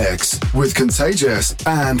the mix with Contagious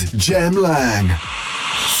and Jem Lang.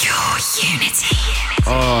 Your Unity.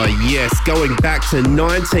 Oh, yes. Going back to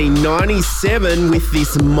 1997 with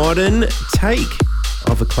this modern take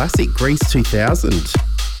of a classic Grease 2000.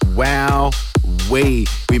 Wow. We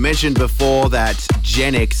mentioned before that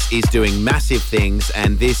Genix is doing massive things,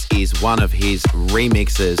 and this is one of his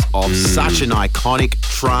remixes of such an iconic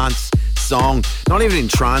trance song. Not even in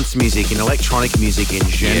trance music, in electronic music in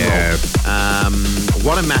general. Yeah.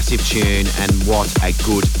 What a massive tune, and what a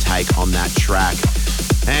good take on that track.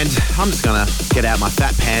 And I'm just going to get out my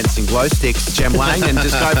fat pants and glow sticks, Jem Lang, and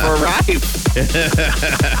just go for a rave.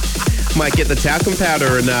 Might get the talcum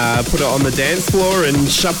powder and put it on the dance floor and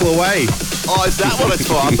shuffle away. Oh, is that what it's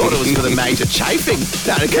for? I thought it was for the major chafing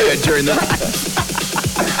that occurred during the race.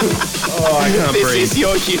 Oh, I can't breathe. This is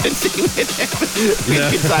your Unity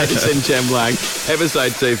with Contagious and Jem Lang,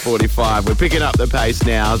 episode 245. We're picking up the pace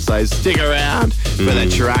now, so stick around for the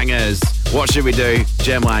Trangers. What should we do,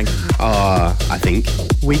 Jem Lang? I think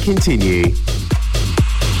we continue.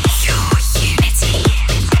 Your Unity.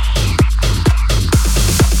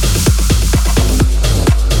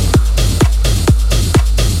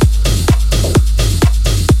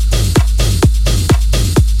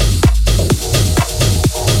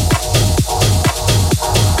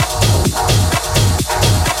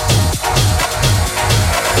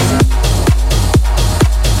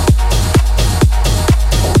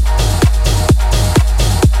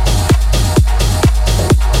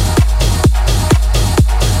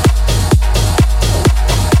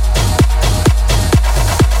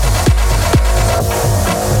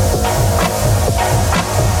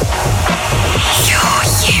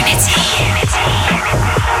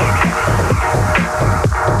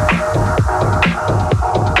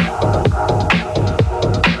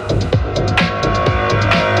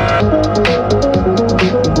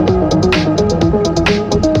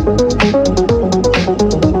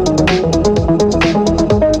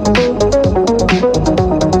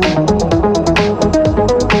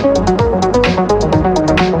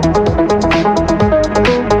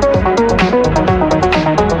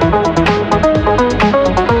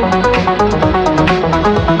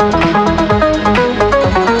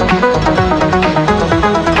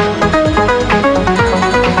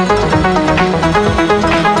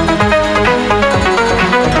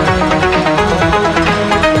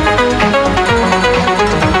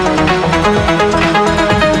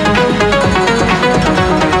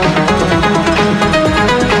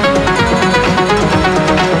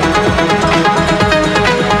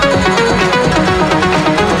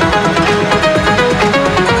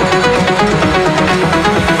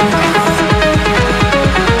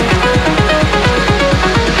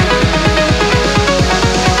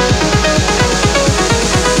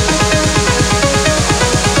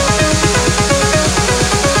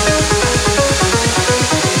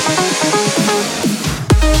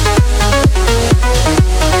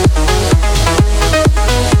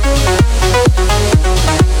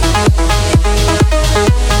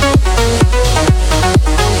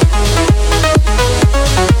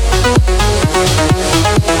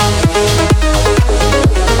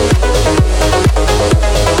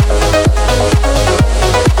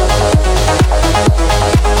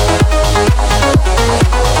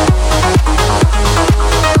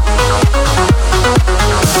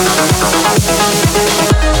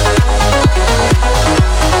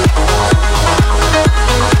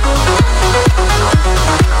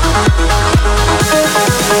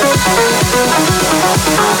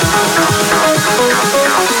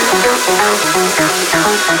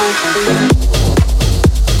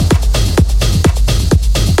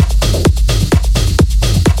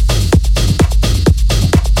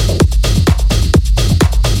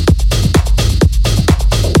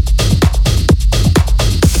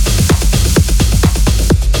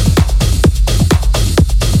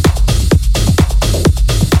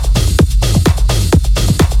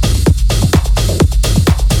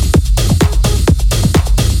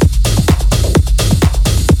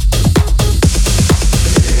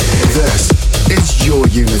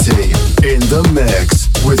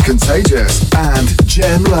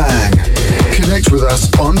 Jem Lang. Connect with us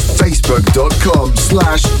on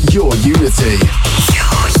facebook.com/yourunity. Your Unity.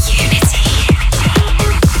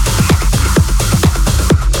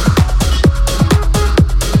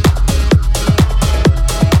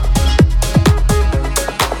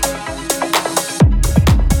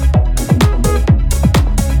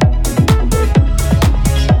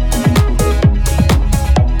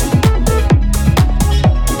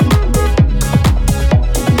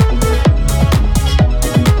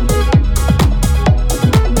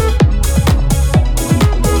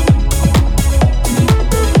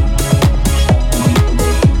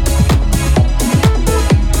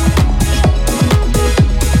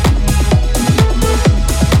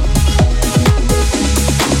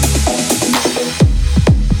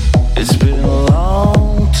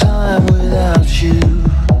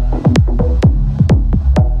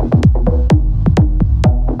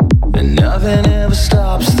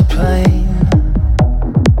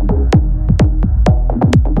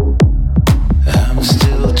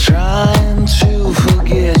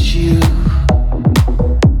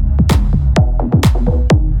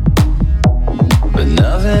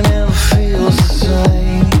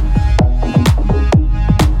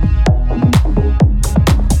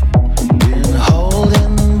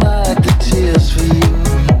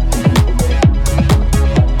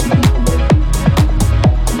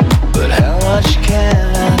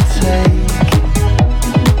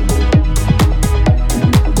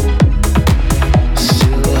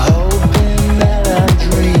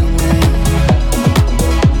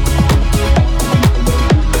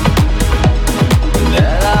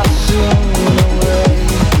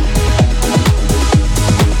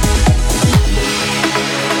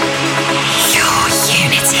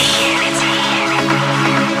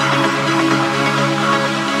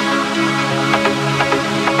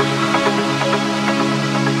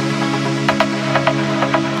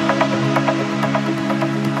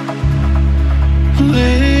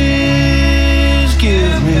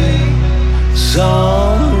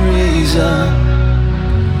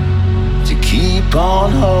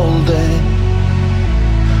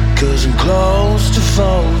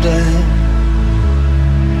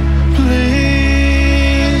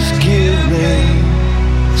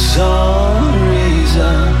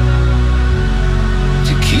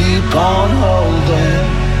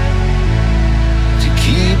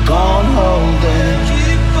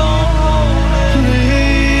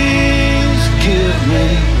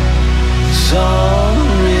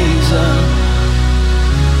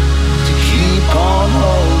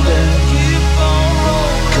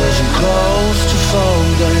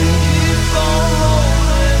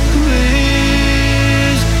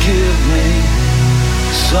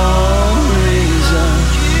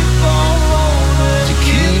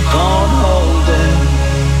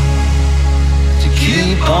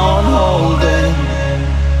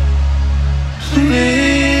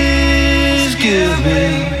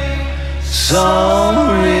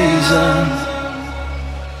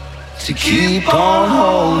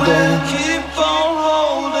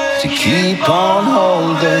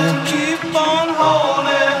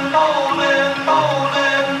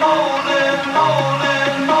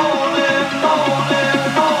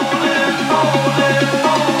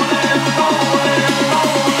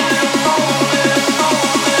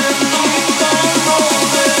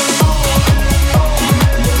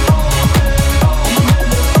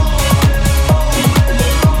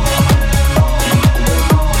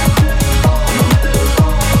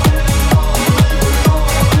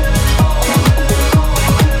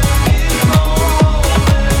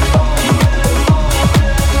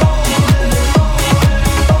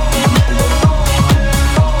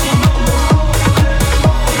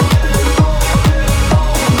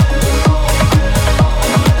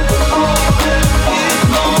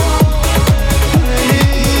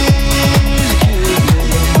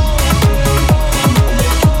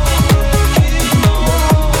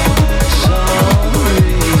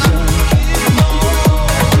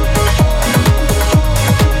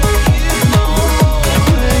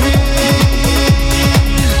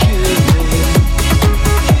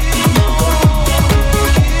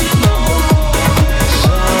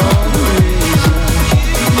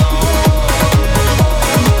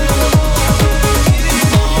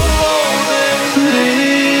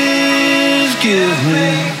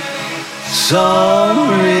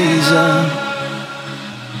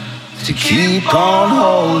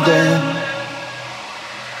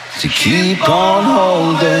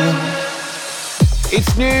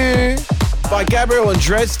 It's new by Gabriel and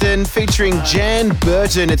Dresden featuring Jan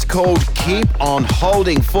Burton. It's called Keep On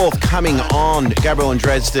Holding, forthcoming on Gabriel and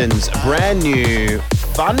Dresden's brand new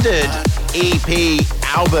Funded EP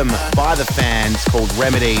album by the fans called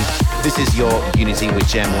Remedy. This is your Unity with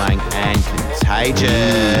Jem Lang and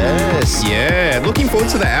Contagious. Yeah, looking forward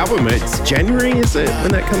to the album. It's January, is it,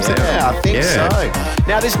 when that comes out? Yeah, I think so.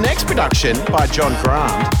 Now, this next production by John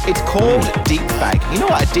Grant, it's called Deepfake. You know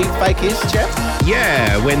what a deepfake is, Jeff?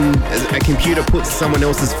 Yeah, when a computer puts someone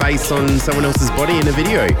else's face on someone else's body in a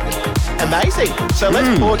video. Amazing. So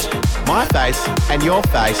let's put my face and your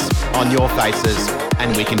face on your faces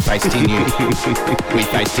and we can face-tin-you. We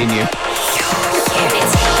face-tin-you.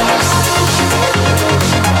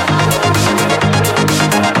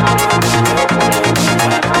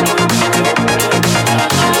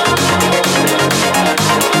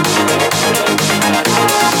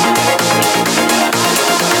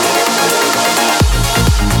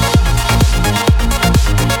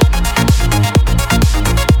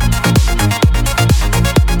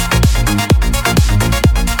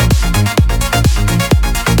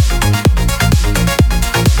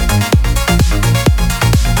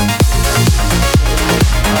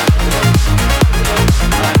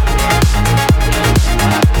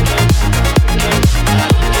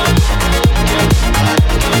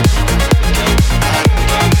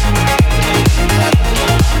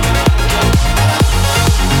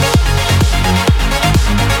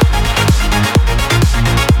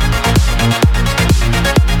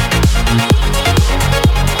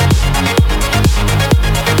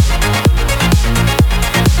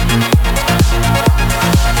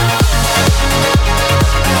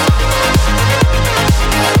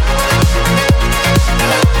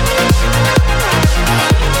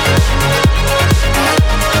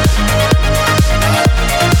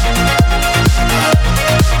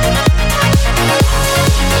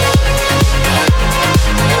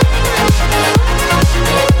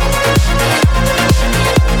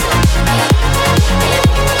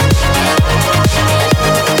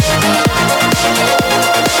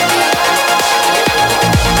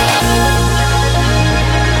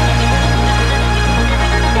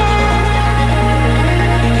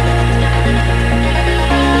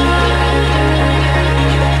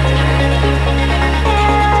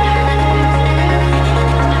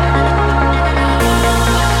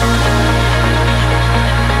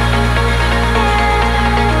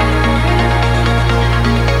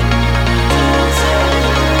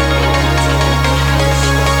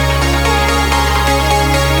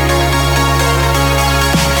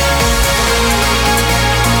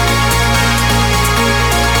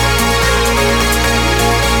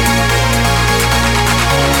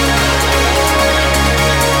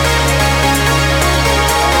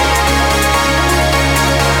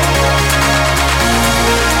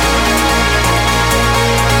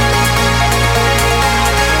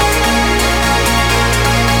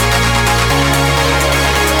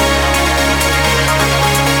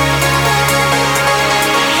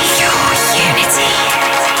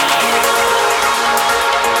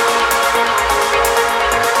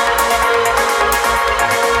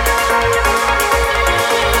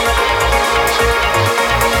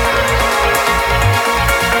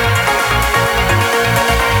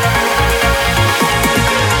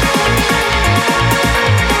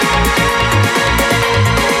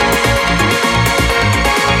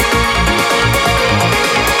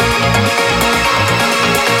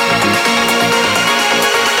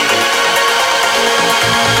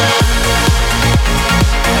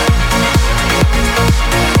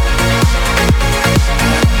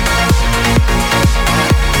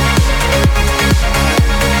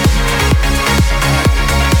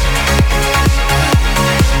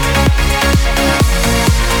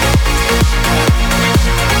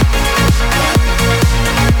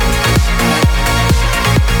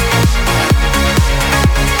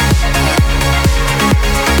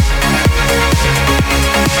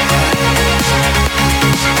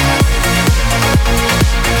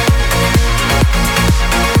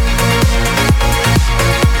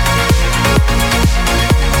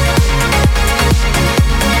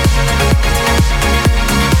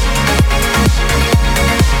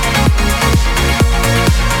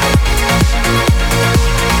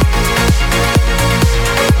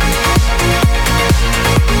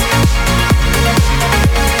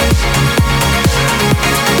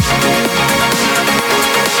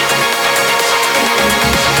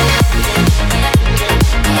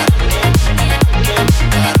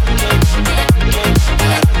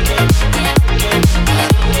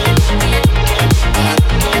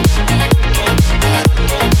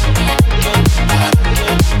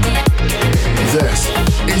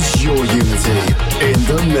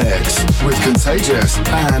 Contagious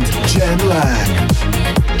and Jem Lang.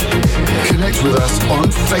 Connect with us on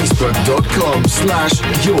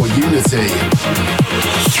facebook.com/yourunity. Your Unity.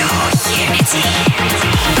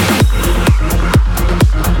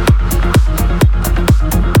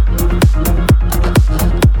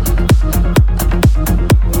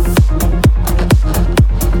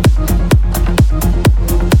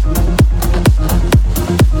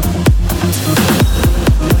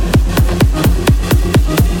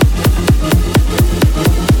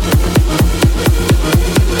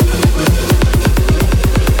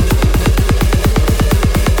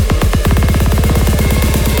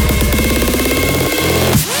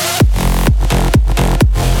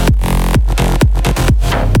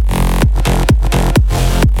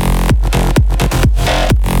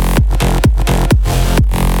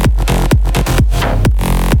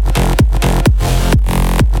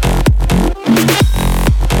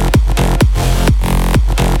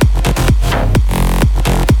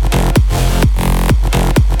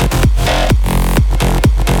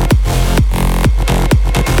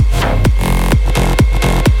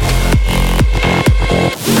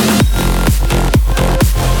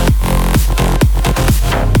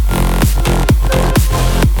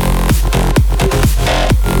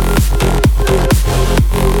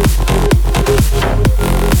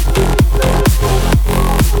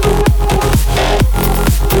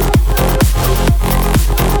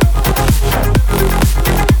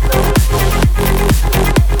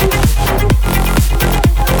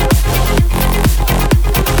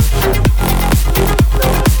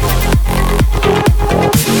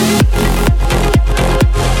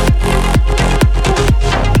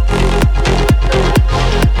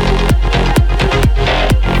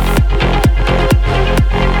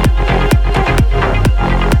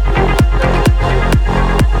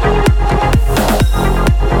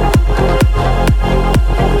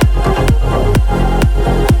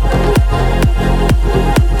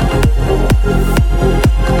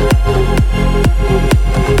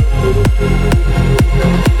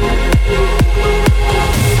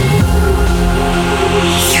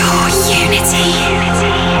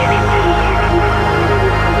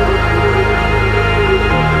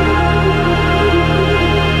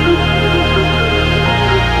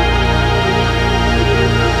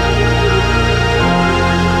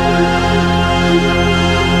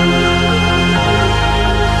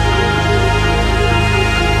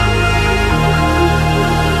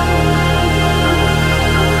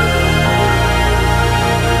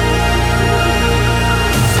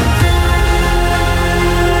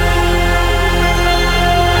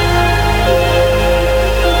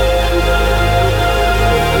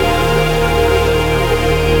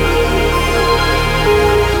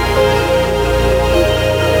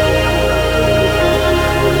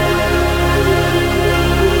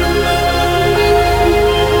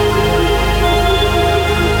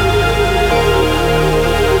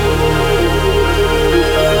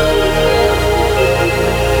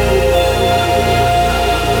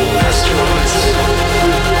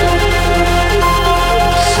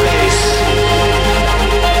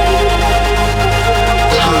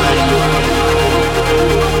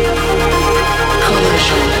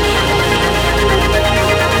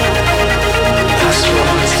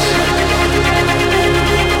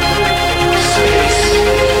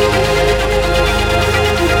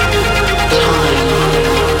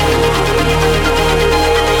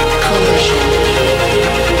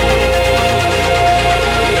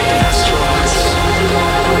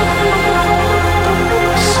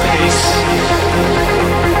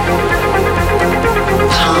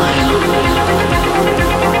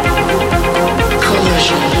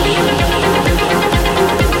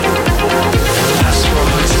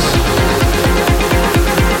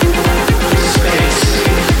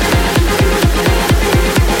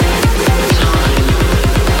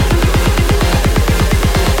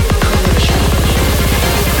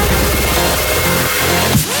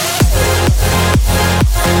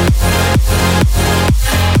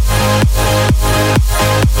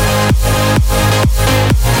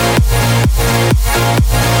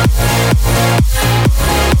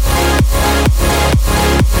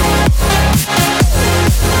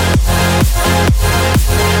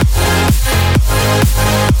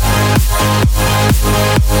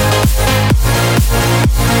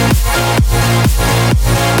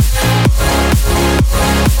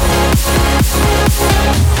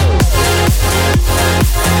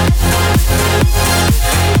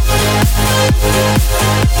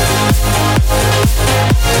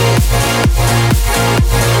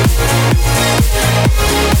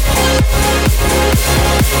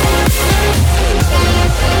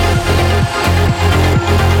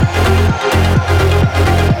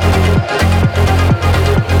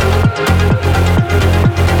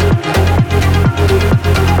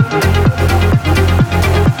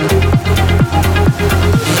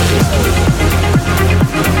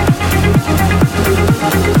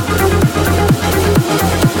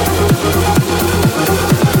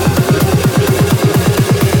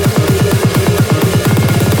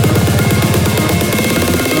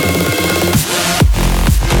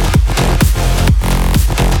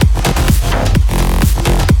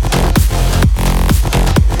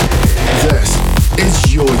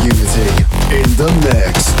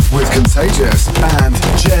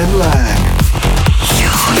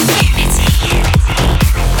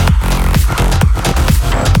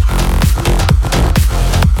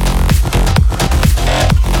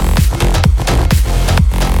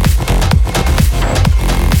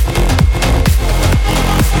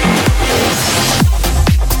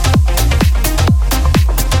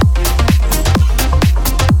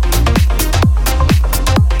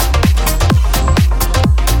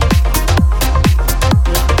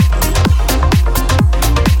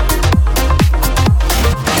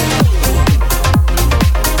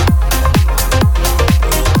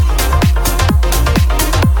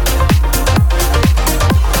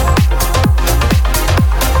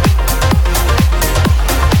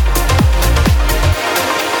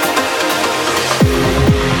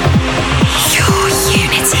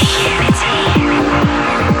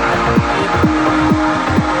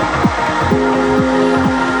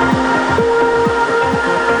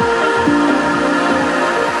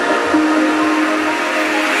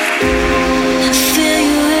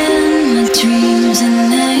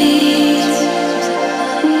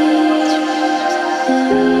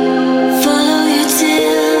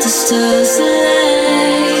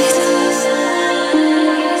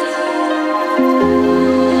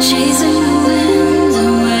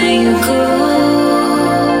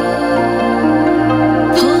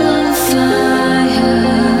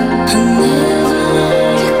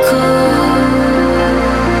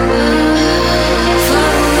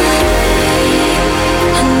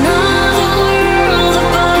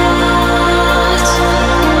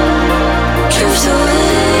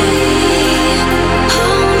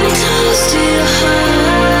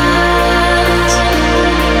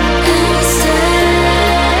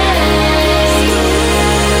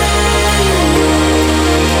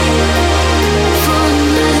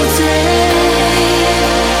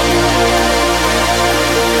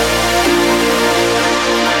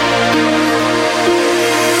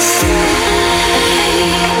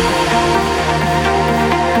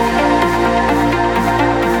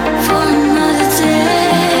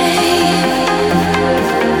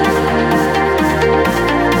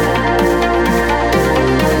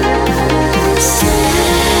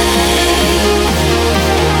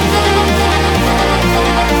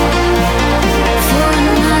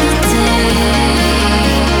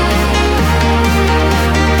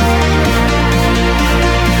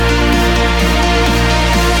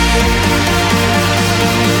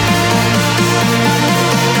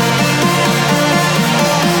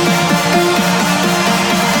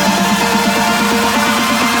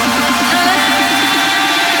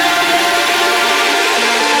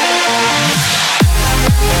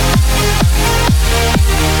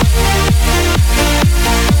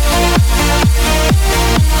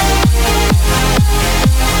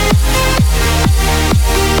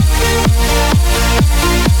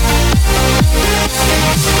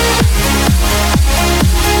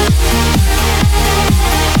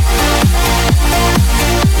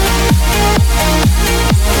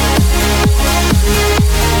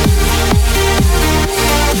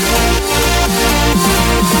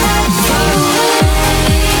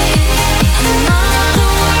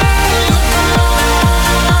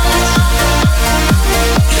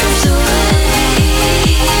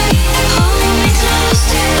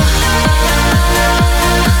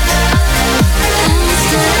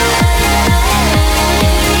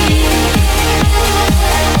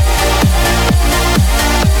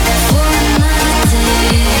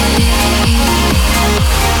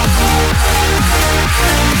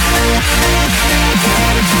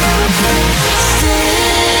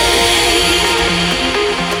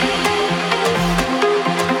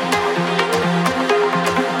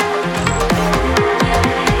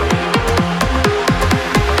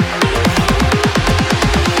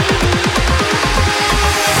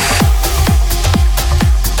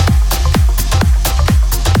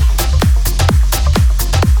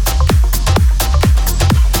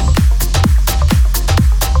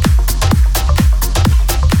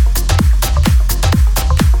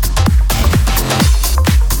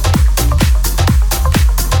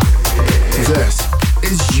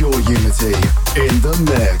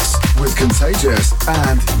 Contagious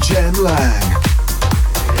and Jem Lang.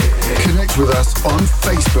 Connect with us on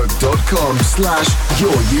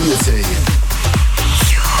facebook.com/yourunity.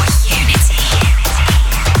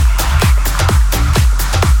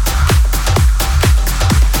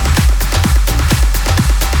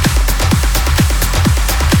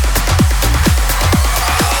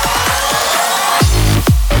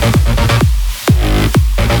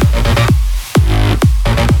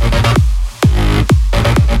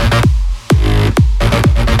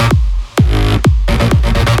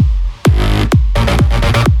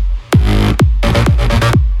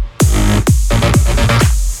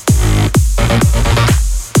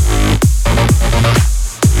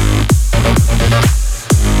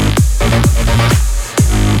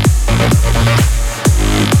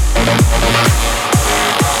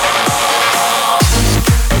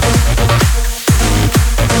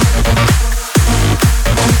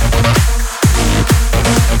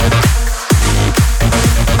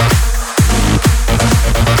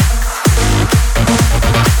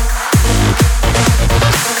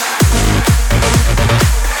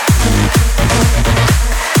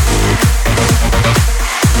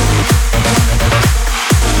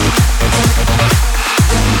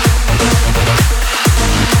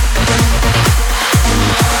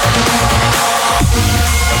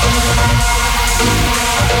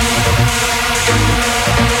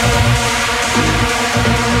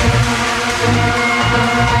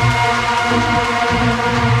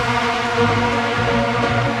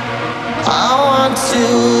 I want to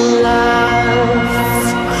laugh.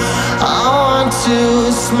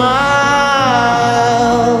 to smile.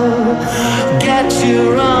 Get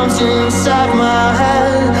your arms inside my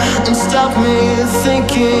head and stop me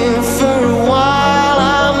thinking for a while.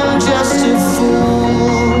 I'm just a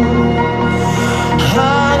fool,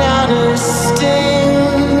 hard on a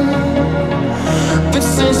sting. But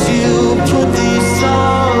since you put these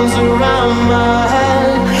songs around my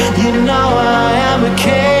head, you know I am a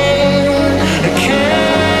king, a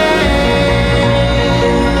king,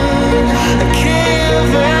 a king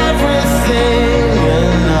of everything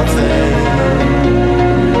and nothing.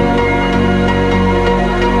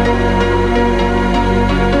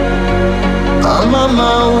 I'm on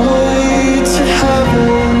my way to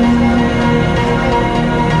heaven.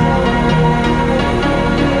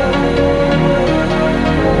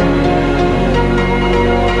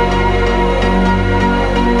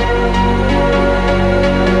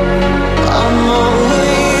 I'm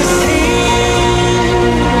always here.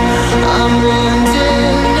 I'm in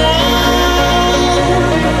denial.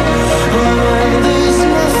 When there's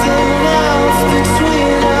nothing else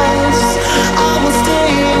between us, I will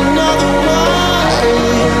stay another while.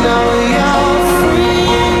 You know you're free.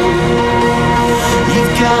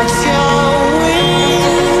 You've got your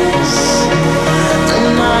wings,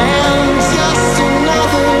 and I am just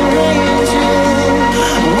another angel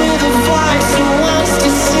with a voice who wants to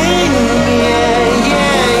sing. Yeah,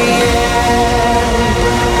 yeah, yeah.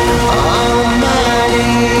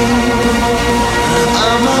 Almighty,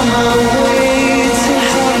 I'm on my way to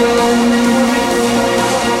heaven.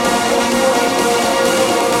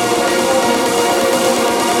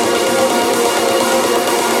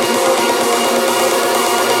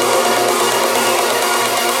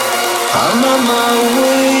 I'm on my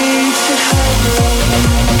way to heaven.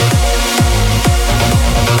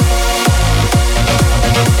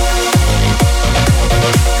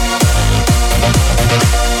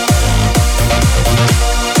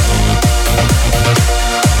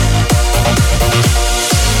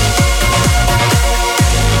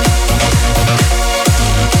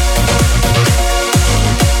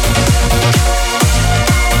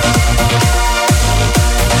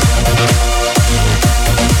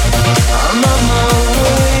 I'm on my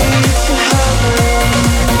way to heaven.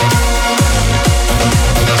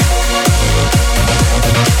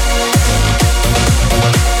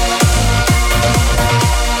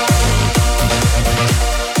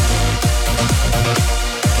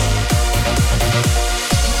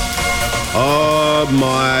 Oh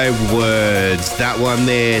my words. That one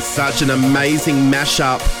there. Such an amazing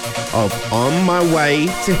mashup of On My Way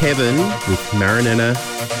to Heaven with Mariana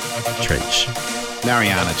Trench.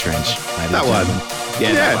 Mariana Trench. ladies That and one. gentlemen.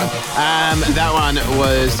 Yeah, that one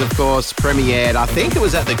was, of course, premiered. I think it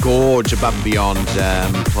was at the Gorge Above and Beyond.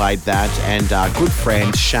 Played that, and our good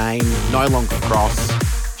friend Shane, no longer cross,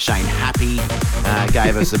 Shane Happy,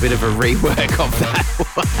 gave us a bit of a rework of that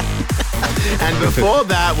one. And before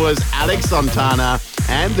that was Alex Santana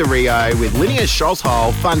and TheRio with Linnea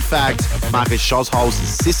Shoshole. Fun fact, Marcus Shoshole's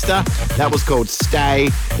sister. That was called Stay.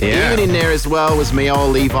 Yeah. Even in there as well was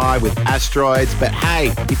Maor Levi with Asteroids. But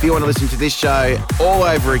hey, if you want to listen to this show all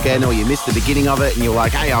over again, or you missed the beginning of it and you're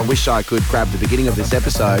like, hey, I wish I could grab the beginning of this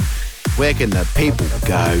episode, where can the people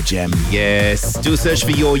go, Jem? Yes, do a search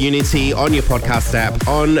for Your Unity on your podcast app,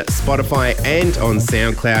 on Spotify and on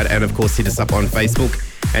SoundCloud, and of course hit us up on Facebook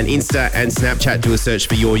and Insta and Snapchat. Do a search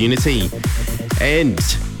for Your Unity. And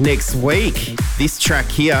next week, this track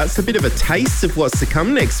here, it's a bit of a taste of what's to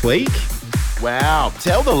come next week. Wow,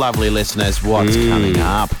 tell the lovely listeners what's coming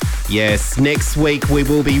up. Yes, next week we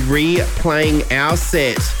will be replaying our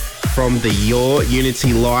set from the Your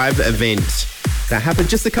Unity live event that happened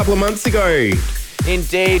just a couple of months ago.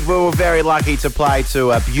 Indeed, we were very lucky to play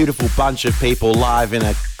to a beautiful bunch of people live in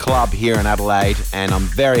a club here in Adelaide, and I'm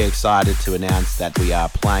very excited to announce that we are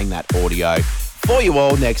playing that audio for you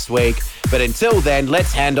all next week. But until then,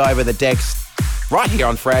 let's hand over the decks right here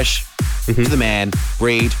on Fresh to the man,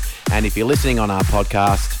 Reed. And if you're listening on our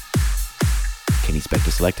podcast, Kenny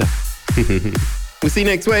Spector Selector. We'll see you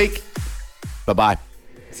next week. Bye-bye.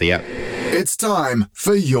 See ya. It's time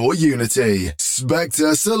for Your Unity.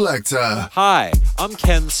 Spector Selector. Hi, I'm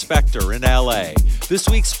Ken Spector in LA. This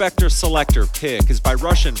week's Spector Selector pick is by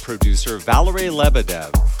Russian producer Valery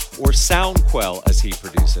Lebedev, or Soundquell as he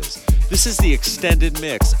produces. This is the extended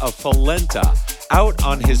mix of Falenta, out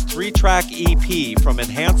on his 3-track EP from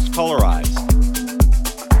Enhanced Colorize.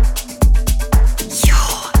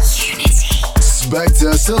 Your Unity.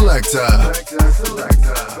 Spector Selector.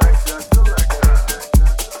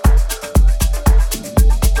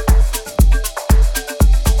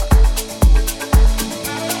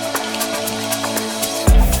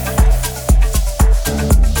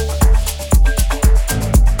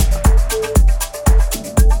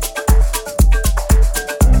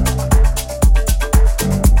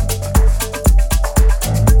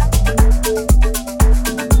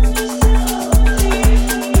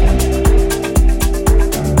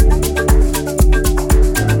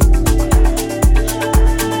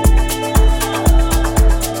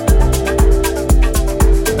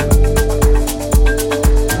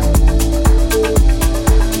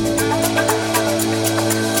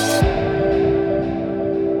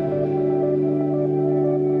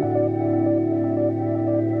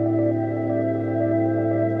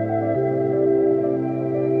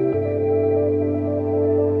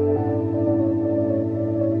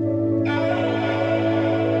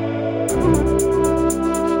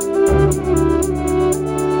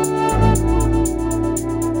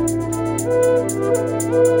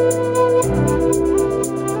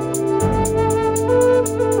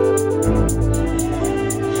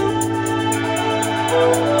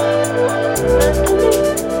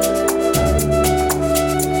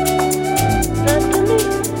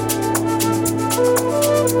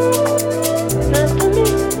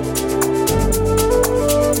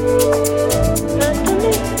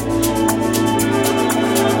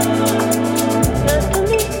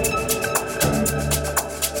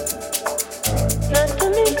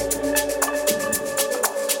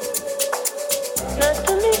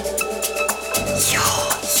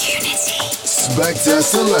 Spectre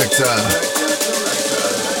Selector.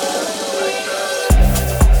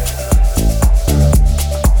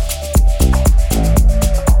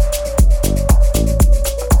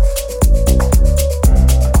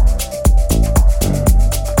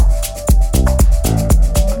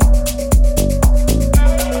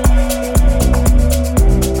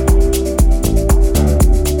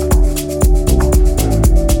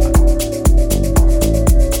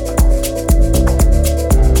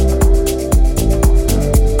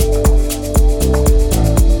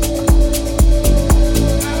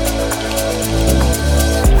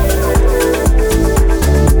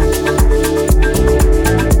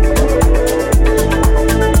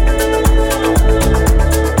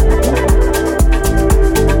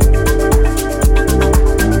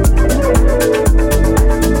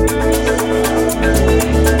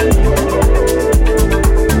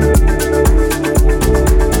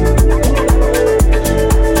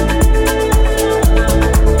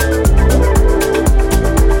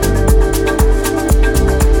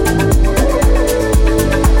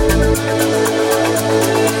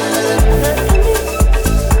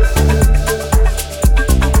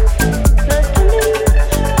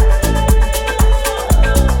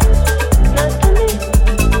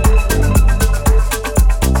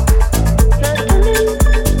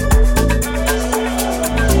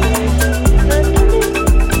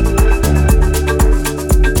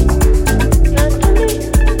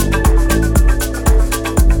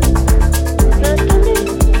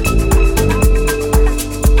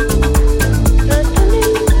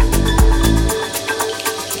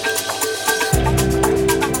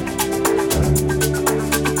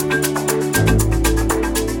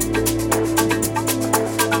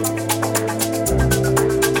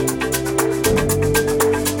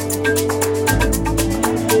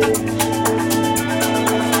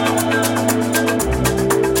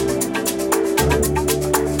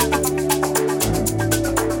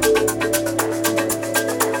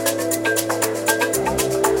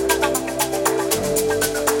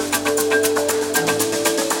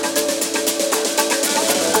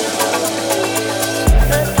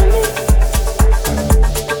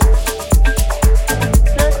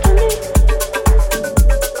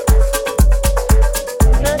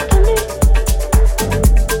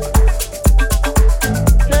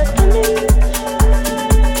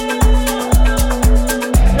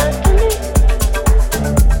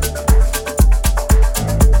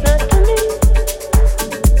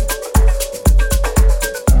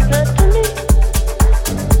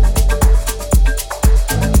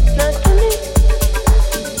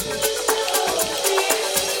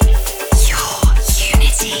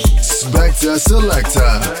 Spectre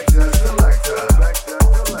Selector.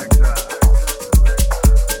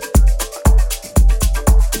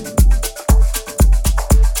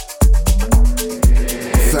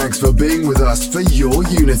 Thanks for being with us for Your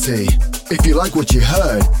Unity. If you like what you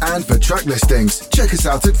heard and for track listings, check us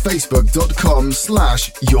out at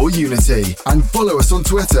facebook.com/YourUnity and follow us on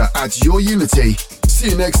Twitter @YourUnity. See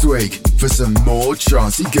you next week for some more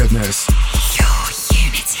trancey goodness.